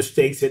make the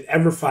mistakes that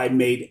EVERFI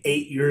made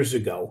 8 years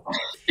ago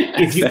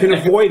if you can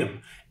avoid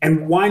them?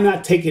 And why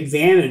not take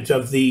advantage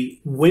of the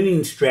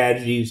winning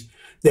strategies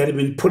that have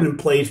been put in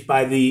place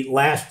by the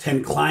last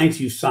 10 clients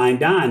you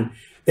signed on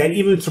that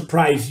even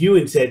surprised you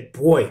and said,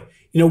 boy,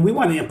 we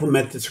want to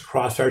implement this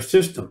across our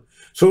system.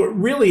 So it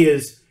really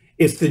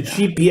it's the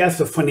GPS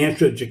of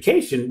financial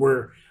education,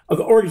 where an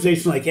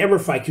organization like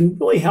EVERFI can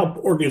really help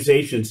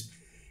organizations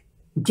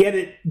get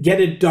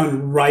it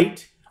done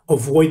right,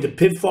 avoid the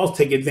pitfalls,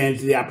 take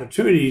advantage of the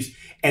opportunities,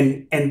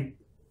 and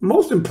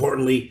most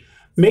importantly,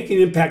 make an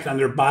impact on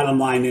their bottom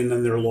line and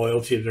on their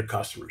loyalty of their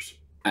customers.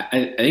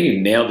 I think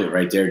you nailed it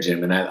right there,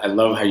 Jim. And I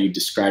love how you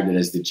described it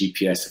as the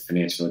GPS of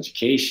financial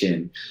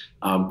education.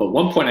 But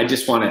one point I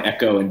just want to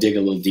echo and dig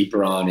a little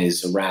deeper on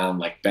is around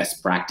like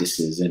best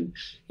practices. And,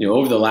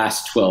 over the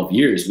last 12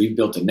 years, we've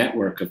built a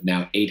network of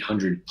now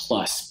 800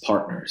 plus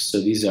partners.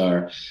 So these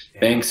are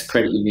banks,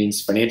 credit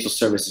unions, financial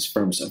services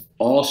firms of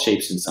all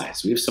shapes and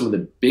sizes. We have some of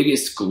the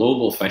biggest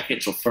global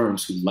financial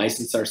firms who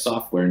license our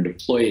software and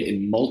deploy it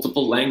in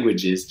multiple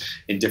languages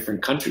in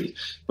different countries.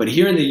 But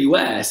here in the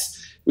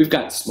US, we've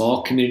got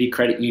small community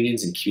credit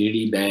unions and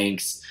community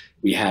banks.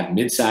 We have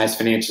mid-sized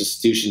financial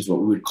institutions, what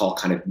we would call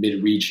kind of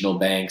mid-regional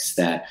banks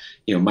that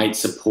might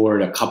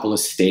support a couple of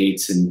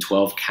states and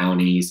 12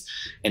 counties.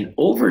 And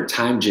over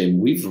time, Jim,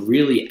 we've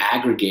really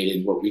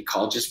aggregated what we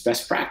call just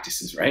best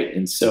practices, right?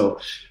 And so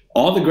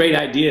all the great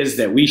ideas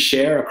that we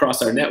share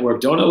across our network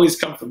don't always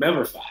come from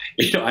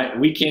EVERFI.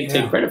 We can't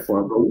take credit for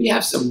them, but we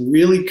have some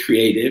really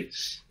creative,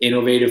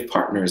 innovative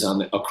partners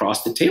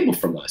across the table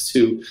from us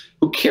who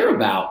care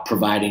about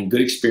providing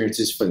good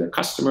experiences for their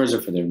customers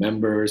or for their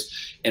members,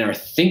 and are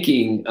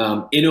thinking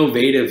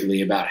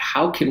innovatively about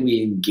how can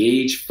we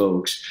engage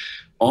folks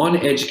on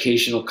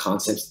educational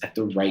concepts at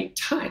the right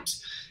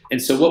times.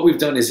 And so what we've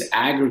done is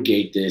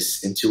aggregate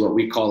this into what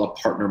we call a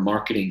partner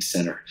marketing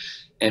center.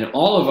 And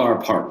all of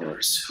our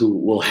partners who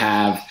will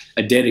have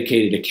a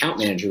dedicated account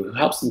manager who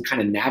helps them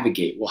kind of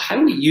navigate, well, how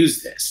do we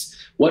use this?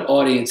 What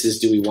audiences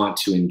do we want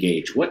to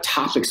engage? What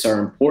topics are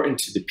important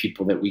to the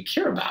people that we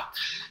care about?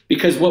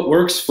 Because what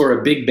works for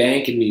a big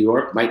bank in New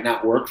York might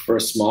not work for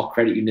a small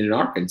credit union in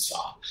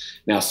Arkansas.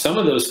 Now, some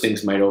of those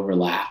things might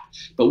overlap,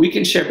 but we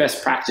can share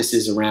best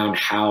practices around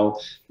how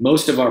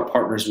most of our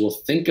partners will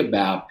think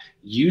about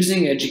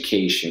using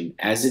education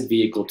as a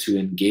vehicle to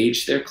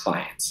engage their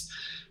clients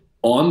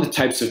on the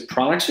types of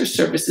products or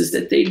services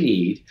that they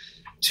need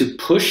to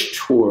push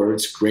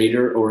towards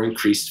greater or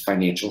increased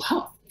financial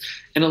health.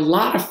 And a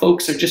lot of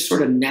folks are just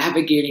sort of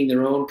navigating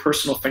their own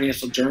personal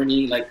financial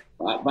journey, like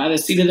by the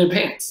seat of their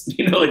pants.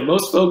 Like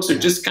most folks are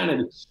just kind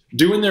of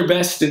doing their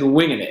best and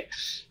winging it.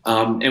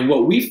 And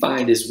what we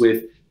find is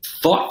with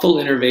thoughtful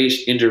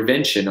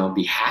intervention on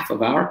behalf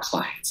of our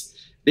clients,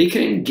 they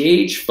can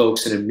engage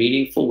folks in a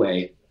meaningful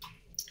way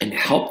and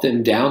help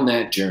them down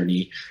that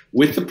journey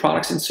with the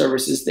products and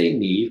services they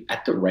need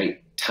at the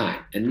right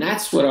time. And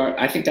that's what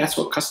I think that's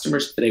what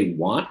customers today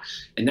want,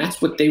 and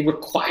that's what they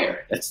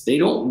require. They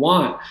don't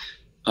want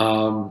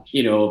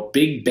a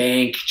big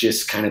bank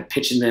just kind of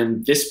pitching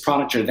them this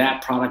product or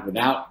that product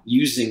without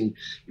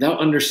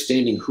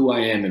understanding who I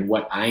am and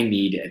what I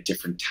need at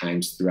different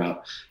times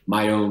throughout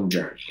my own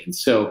journey. And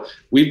so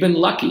we've been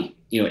lucky.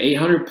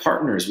 800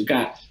 partners.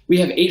 We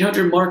have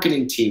 800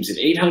 marketing teams and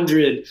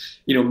 800,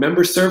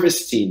 member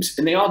service teams,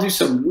 and they all do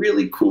some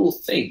really cool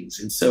things.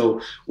 And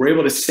so we're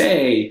able to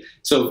say,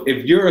 so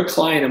if you're a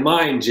client of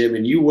mine, Jim,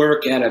 and you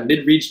work at a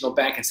mid-regional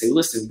bank and say,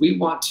 listen, we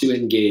want to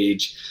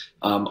engage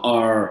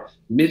our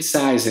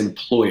mid-size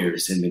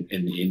employers in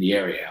the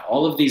area,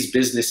 all of these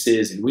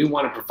businesses, and we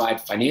want to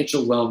provide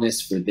financial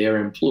wellness for their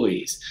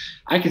employees.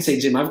 I can say,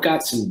 Jim, I've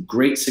got some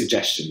great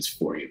suggestions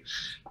for you.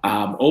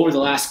 Over the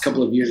last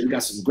couple of years, we've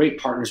got some great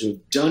partners who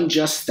have done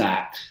just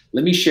that.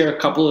 Let me share a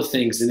couple of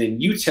things, and then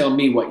you tell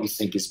me what you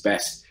think is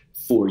best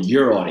for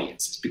your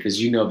audiences,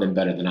 because you know them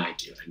better than I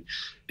do.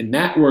 And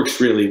that works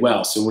really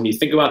well. So when you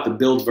think about the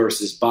build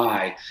versus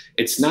buy,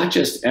 it's not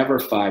just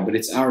EVERFI, but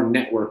it's our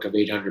network of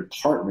 800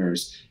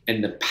 partners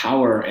and the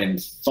power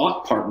and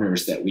thought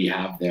partners that we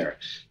have there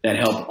that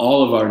help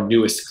all of our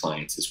newest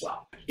clients as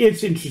well.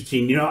 It's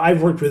interesting.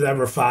 I've worked with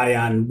EVERFI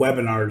on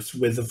webinars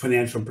with the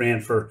financial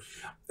brand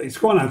it's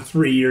going on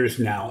 3 years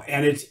now.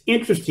 And it's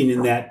interesting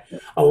in that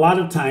a lot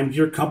of times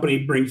your company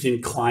brings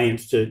in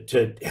clients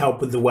to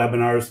help with the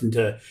webinars and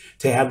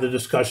to have the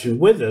discussion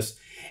with us.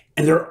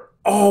 And they're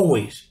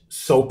always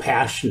so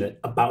passionate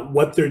about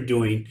what they're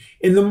doing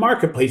in the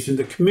marketplace, in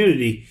the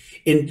community,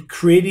 in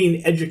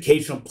creating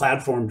educational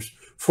platforms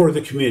for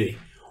the community.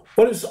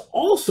 What is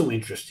also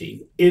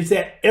interesting is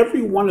that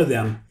every one of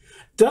them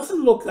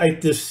doesn't look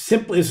like this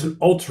simply as an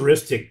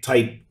altruistic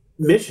type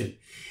mission.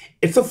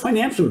 It's a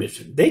financial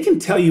mission. They can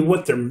tell you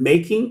what they're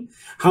making,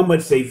 how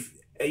much they've,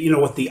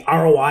 what the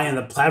ROI on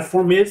the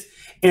platform is.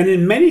 And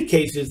in many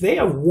cases, they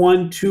have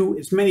 1, 2,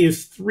 as many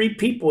as 3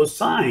 people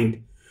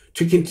assigned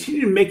to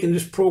continue making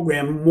this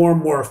program more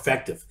and more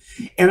effective.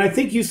 And I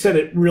think you said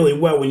it really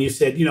well when you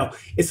said,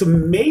 it's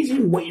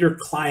amazing what your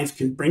clients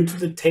can bring to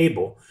the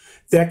table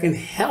that can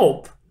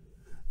help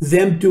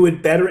them do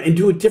it better and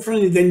do it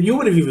differently than you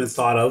would have even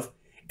thought of.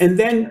 And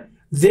then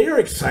they're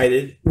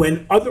excited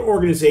when other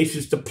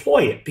organizations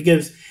deploy it,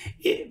 because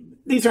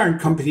these aren't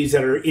companies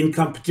that are in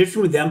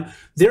competition with them.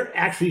 They're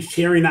actually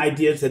sharing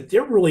ideas that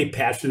they're really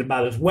passionate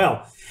about as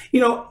well.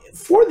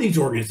 For these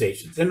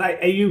organizations, and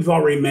you've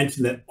already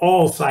mentioned that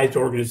all size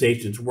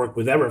organizations work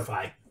with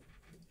EVERFI.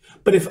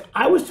 But if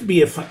I was to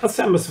be let's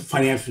say I'm a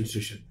financial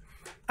institution,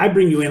 I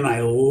bring you in and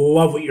I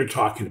love what you're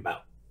talking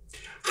about.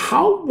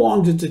 How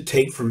long does it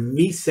take from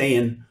me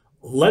saying,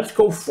 let's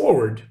go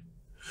forward,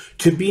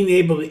 to being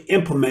able to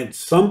implement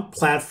some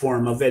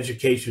platform of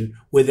education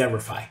with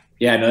EVERFI?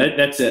 Yeah, no,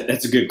 that's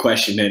a good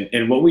question.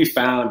 And what we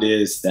found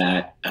is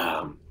that,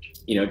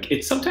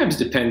 it sometimes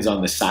depends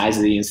on the size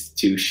of the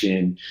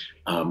institution.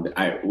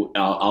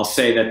 I'll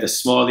say that the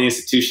smaller the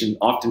institution,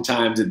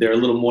 oftentimes they're a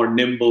little more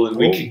nimble, and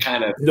we can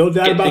kind of no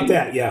doubt about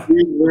that. Yeah,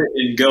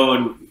 and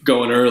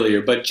going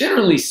earlier. But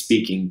generally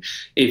speaking,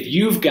 if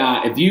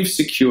you've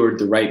secured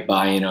the right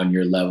buy-in on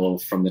your level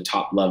from the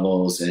top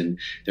levels, and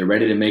they're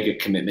ready to make a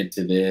commitment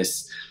to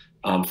this,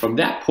 from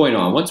that point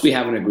on, once we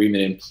have an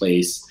agreement in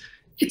place,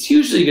 it's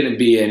usually going to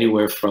be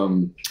anywhere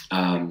from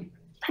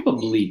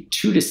probably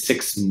 2 to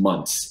 6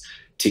 months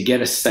to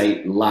get a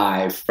site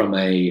live from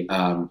a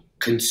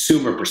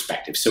consumer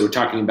perspective. So we're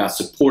talking about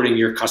supporting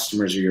your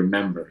customers or your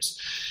members.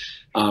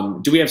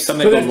 Do we have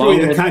something? So that's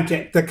really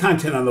the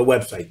content on the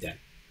website then?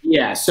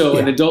 Yeah. So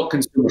an adult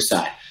consumer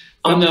side.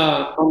 On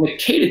the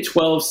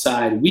K-12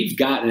 side, we've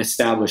got an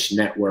established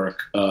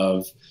network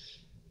of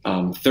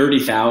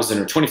 30,000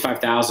 or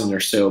 25,000 or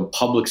so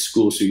public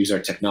schools who use our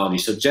technology.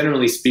 So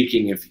generally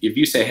speaking, if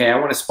you say, hey, I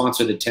want to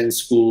sponsor the 10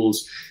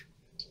 schools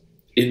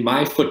in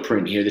my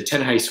footprint here, the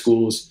 10 high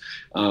schools,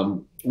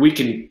 we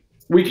can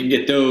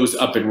get those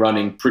up and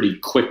running pretty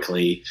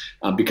quickly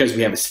because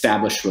we have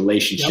established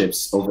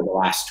relationships over the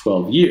last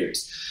 12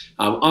 years.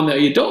 On the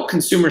adult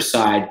consumer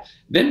side,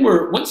 then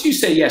once you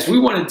say, yes, we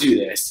want to do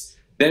this,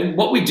 then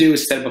what we do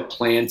is set up a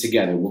plan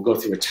together. We'll go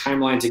through a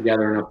timeline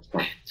together and a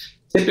plan.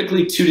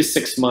 Typically 2 to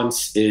 6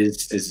 months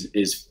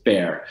is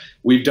fair.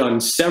 We've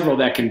done several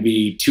that can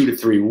be 2 to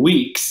 3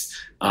 weeks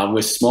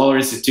with smaller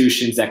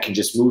institutions that can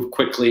just move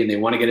quickly and they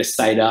want to get a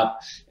site up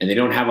and they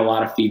don't have a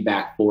lot of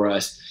feedback for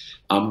us.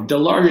 The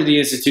larger the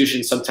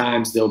institution,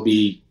 sometimes there'll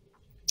be,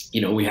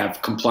 we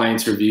have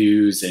compliance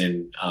reviews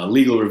and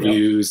legal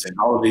reviews and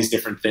all of these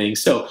different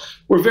things. So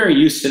we're very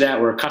used to that.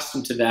 We're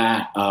accustomed to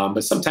that.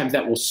 But sometimes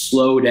that will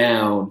slow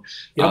down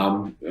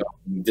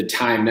the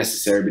time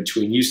necessary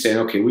between you saying,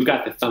 okay, we've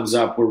got the thumbs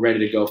up, we're ready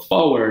to go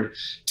forward,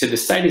 to the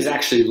site is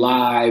actually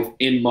live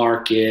in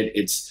market.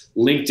 It's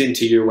linked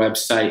into your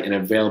website and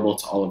available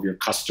to all of your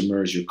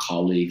customers, your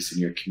colleagues,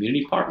 and your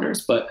community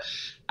partners. But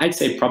I'd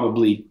say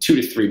probably 2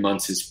 to 3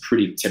 months is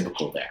pretty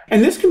typical there.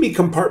 And this can be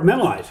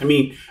compartmentalized. I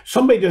mean,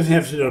 somebody doesn't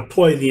have to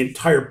deploy the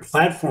entire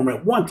platform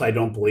at once, I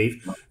don't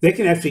believe. They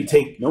can actually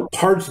take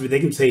parts of it.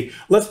 They can say,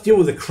 let's deal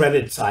with the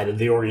credit side of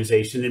the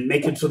organization and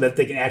make it so that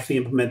they can actually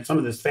implement some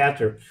of this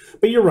faster.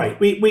 But you're right.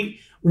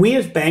 We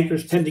as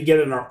bankers tend to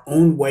get in our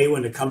own way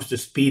when it comes to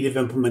speed of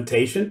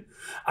implementation.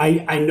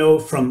 I know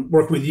from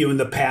working with you in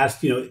the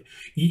past,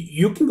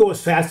 you can go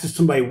as fast as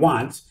somebody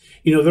wants.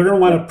 They're going to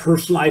want to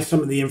personalize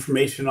some of the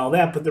information and all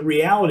that. But the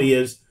reality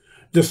is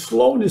the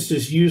slowness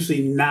is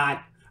usually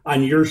not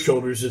on your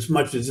shoulders as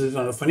much as it is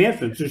on the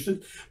financial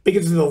institution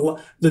because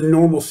of the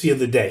normalcy of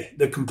the day,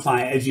 the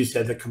compliance, as you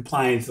said, the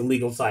compliance, the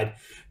legal side.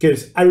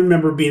 Because I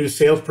remember being a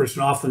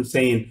salesperson often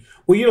saying,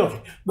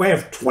 well, I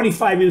have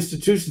 25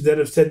 institutions that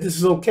have said this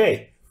is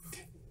okay.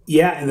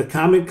 Yeah, and the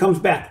comment comes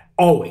back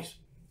always.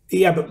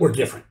 Yeah, but we're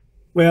different.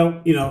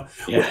 Well,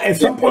 at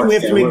some point we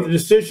have to make the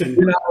decision.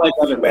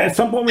 At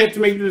some point we have to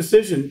make the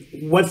decision.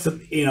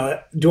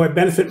 Do I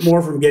benefit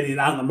more from getting it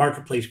out in the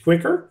marketplace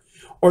quicker,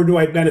 or do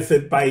I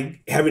benefit by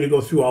having to go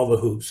through all the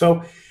hoops?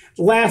 So,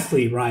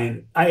 lastly,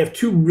 Ryan, I have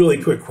 2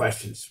 really quick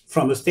questions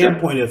from the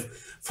standpoint of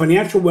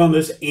financial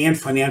wellness and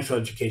financial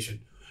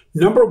education.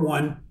 Number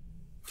 1,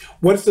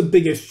 what's the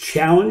biggest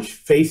challenge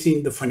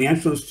facing the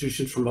financial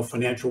institutions from a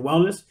financial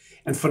wellness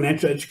and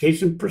financial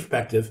education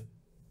perspective?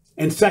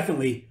 And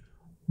secondly,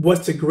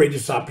 what's the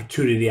greatest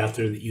opportunity out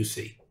there that you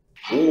see?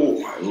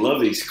 Oh, I love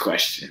these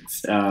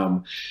questions.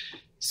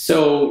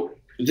 So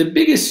the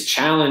biggest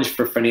challenge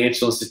for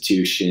financial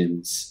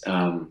institutions,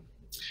 let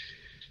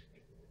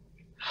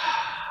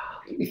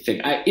me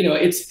think.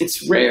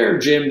 It's rare,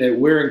 Jim, that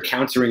we're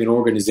encountering an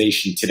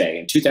organization today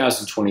in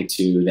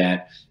 2022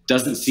 that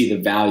doesn't see the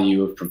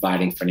value of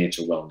providing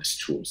financial wellness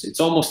tools. It's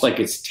almost like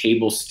it's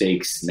table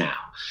stakes now.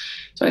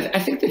 So I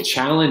think the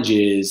challenge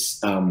is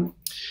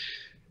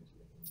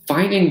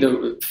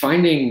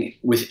finding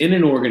within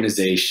an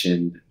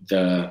organization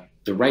the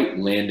the right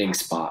landing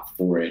spot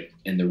for it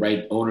and the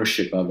right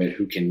ownership of it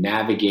who can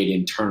navigate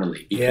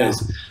internally.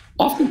 Because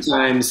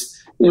oftentimes,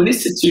 an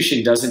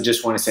institution doesn't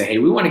just want to say, hey,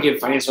 we want to give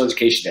financial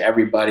education to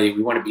everybody.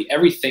 We want to be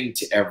everything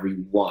to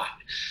everyone.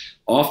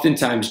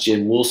 Oftentimes,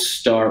 Jim, we'll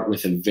start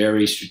with a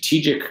very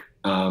strategic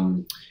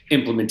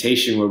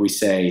implementation where we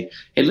say,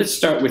 hey, let's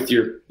start with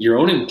your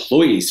own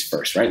employees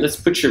first, right? Let's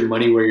put your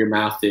money where your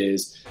mouth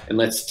is and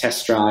let's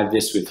test drive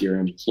this with your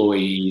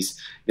employees.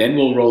 Then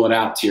we'll roll it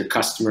out to your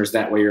customers.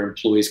 That way your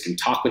employees can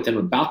talk with them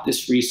about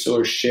this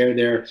resource, share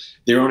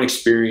their own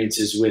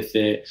experiences with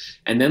it.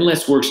 And then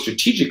let's work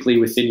strategically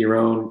within your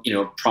own,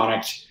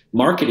 product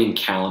marketing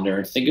calendar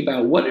and think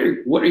about what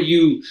are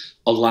you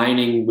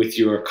aligning with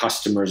your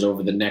customers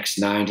over the next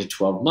 9 to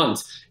 12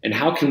 months, and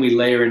how can we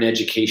layer in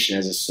education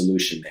as a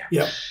solution there?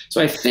 Yeah.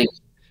 So I think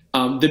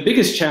the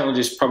biggest challenge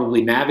is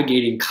probably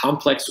navigating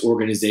complex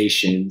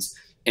organizations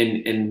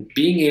and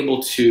being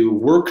able to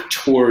work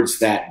towards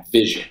that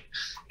vision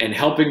and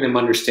helping them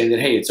understand that,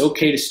 hey, it's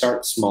okay to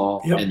start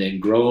small and then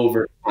grow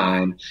over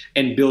time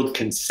and build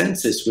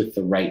consensus with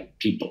the right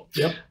people.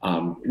 Yep.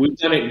 We've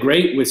done it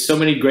great with so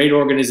many great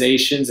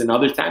organizations, and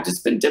other times it's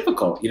been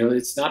difficult.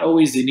 It's not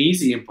always an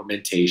easy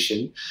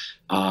implementation,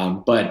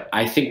 but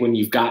I think when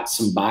you've got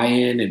some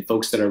buy-in and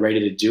folks that are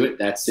ready to do it,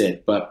 that's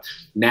it. But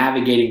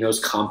navigating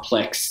those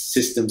complex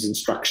systems and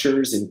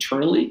structures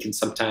internally can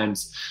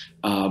sometimes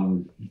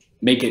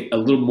make it a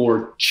little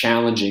more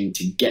challenging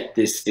to get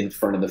this in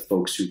front of the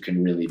folks who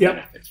can really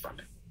benefit from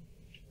it.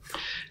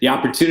 The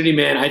opportunity,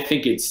 man, I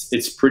think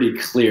it's pretty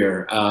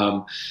clear.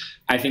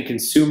 I think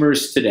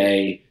consumers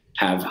today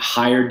have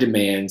higher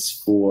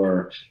demands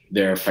for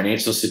their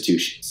financial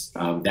institutions.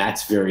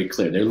 That's very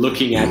clear. They're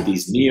looking at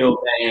these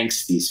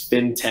neobanks, these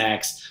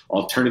fintechs,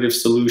 alternative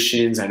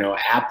solutions. I know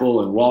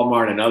Apple and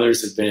Walmart and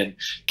others have been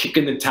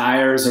kicking the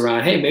tires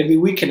around, hey, maybe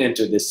we can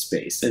enter this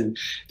space. And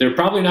they're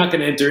probably not going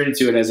to enter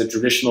into it as a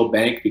traditional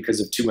bank because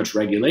of too much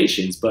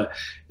regulations, but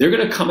they're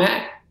going to come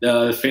at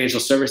the financial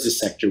services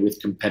sector with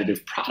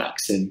competitive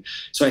products. And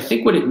so I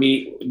think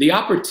the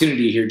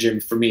opportunity here, Jim,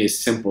 for me is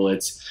simple.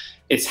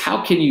 It's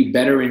how can you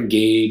better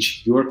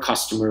engage your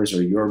customers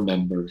or your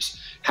members?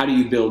 How do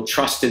you build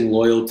trust and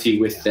loyalty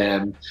with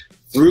them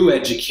through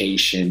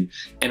education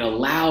and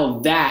allow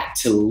that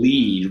to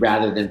lead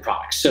rather than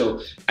products?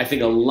 So I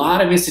think a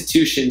lot of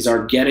institutions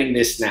are getting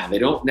this now. They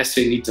don't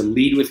necessarily need to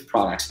lead with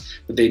products,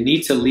 but they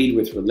need to lead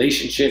with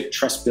relationship,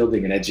 trust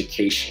building, and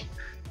education.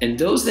 And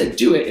those that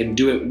do it and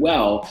do it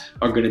well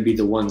are going to be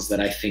the ones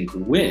that I think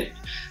win.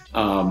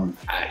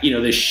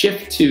 The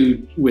shift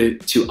to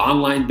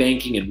online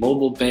banking and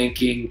mobile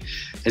banking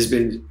has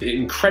been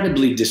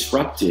incredibly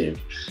disruptive,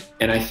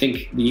 and I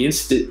think the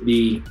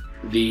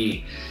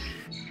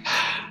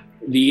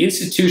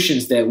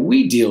institutions that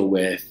we deal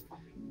with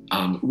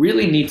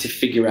really need to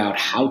figure out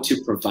how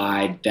to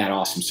provide that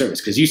awesome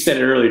service. Because you said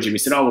it earlier, Jimmy. You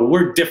said, oh, well,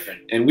 we're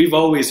different. And we've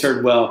always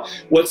heard, well,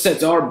 what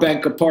sets our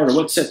bank apart or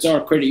what sets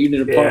our credit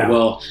union apart? Yeah.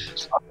 Well,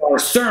 our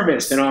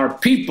service and our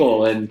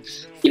people. And,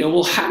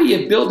 well, how do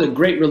you build a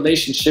great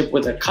relationship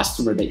with a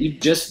customer that you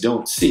just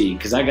don't see?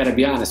 Because I got to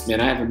be honest, man,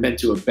 I haven't been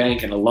to a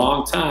bank in a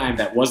long time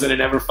that wasn't an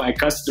EVERFI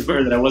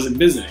customer that I wasn't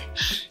visiting.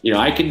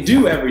 I can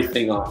do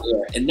everything on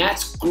there, and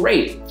that's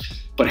great.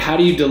 But how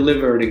do you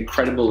deliver an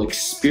incredible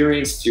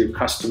experience to your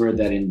customer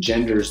that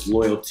engenders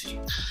loyalty?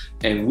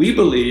 And we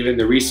believe, and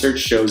the research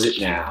shows it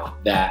now,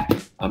 that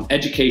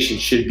education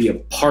should be a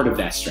part of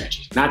that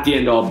strategy. Not the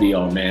end-all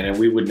be-all, man, and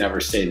we would never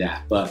say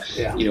that. But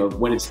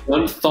when it's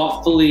done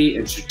thoughtfully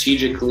and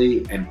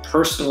strategically and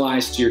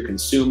personalized to your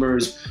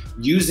consumers,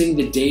 using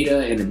the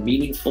data in a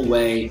meaningful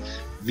way,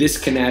 this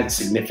can add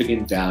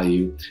significant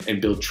value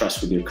and build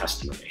trust with your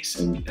customer base.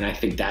 And I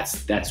think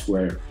that's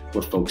where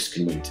folks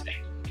can win today.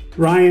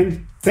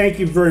 Ryan, thank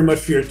you very much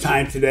for your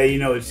time today.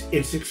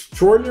 It's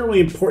extraordinarily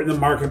important in the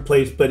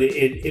marketplace, but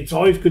it's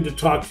always good to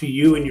talk to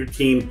you and your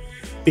team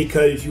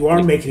because you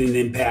are making an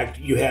impact.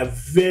 You have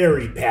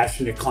very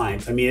passionate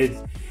clients. I mean,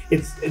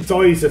 it's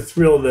always a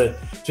thrill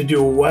to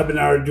do a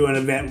webinar, do an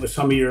event with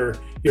some of your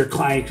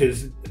clients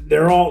because they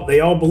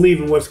all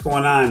believe in what's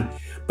going on.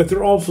 But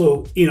they're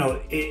also,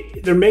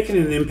 they're making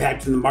an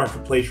impact in the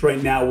marketplace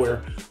right now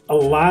where a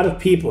lot of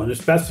people, and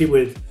especially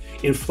with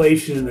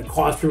inflation and the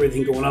cost of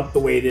everything going up the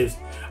way it is,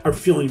 are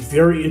feeling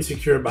very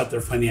insecure about their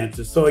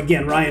finances. So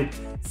again, Ryan,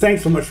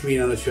 thanks so much for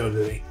being on the show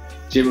today.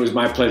 Jim, it was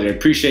my pleasure. I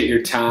appreciate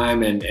your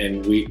time,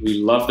 and we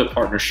love the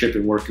partnership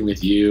and working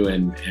with you,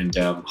 and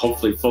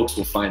hopefully folks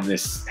will find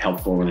this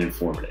helpful and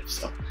informative.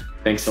 So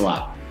thanks a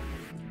lot.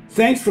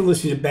 Thanks for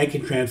listening to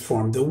Banking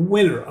Transform, the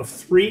winner of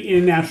 3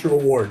 international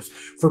awards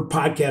for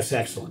podcast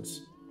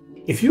excellence.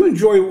 If you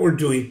enjoy what we're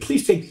doing,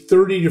 please take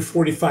 30 to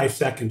 45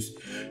 seconds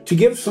to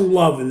give some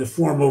love in the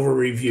form of a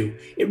review.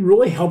 It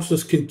really helps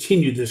us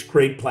continue this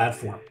great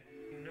platform.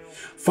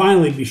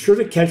 Finally, be sure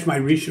to catch my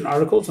recent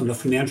articles on the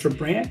financial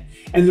brand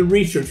and the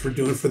research we're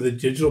doing for the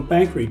Digital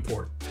Bank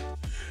Report.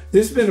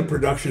 This has been a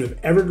production of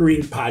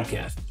Evergreen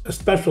Podcast. A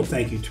special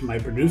thank you to my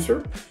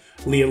producer,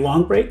 Leah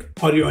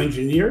Longbreak, audio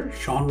engineer,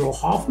 Sean Rowe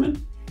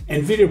Hoffman,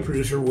 and video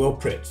producer, Will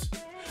Pritz.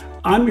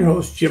 I'm your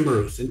host, Jim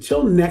Marous.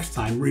 Until next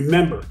time,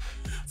 remember,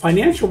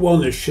 financial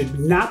wellness should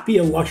not be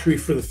a luxury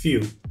for the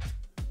few,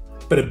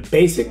 but a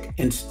basic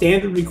and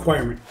standard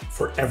requirement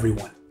for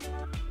everyone.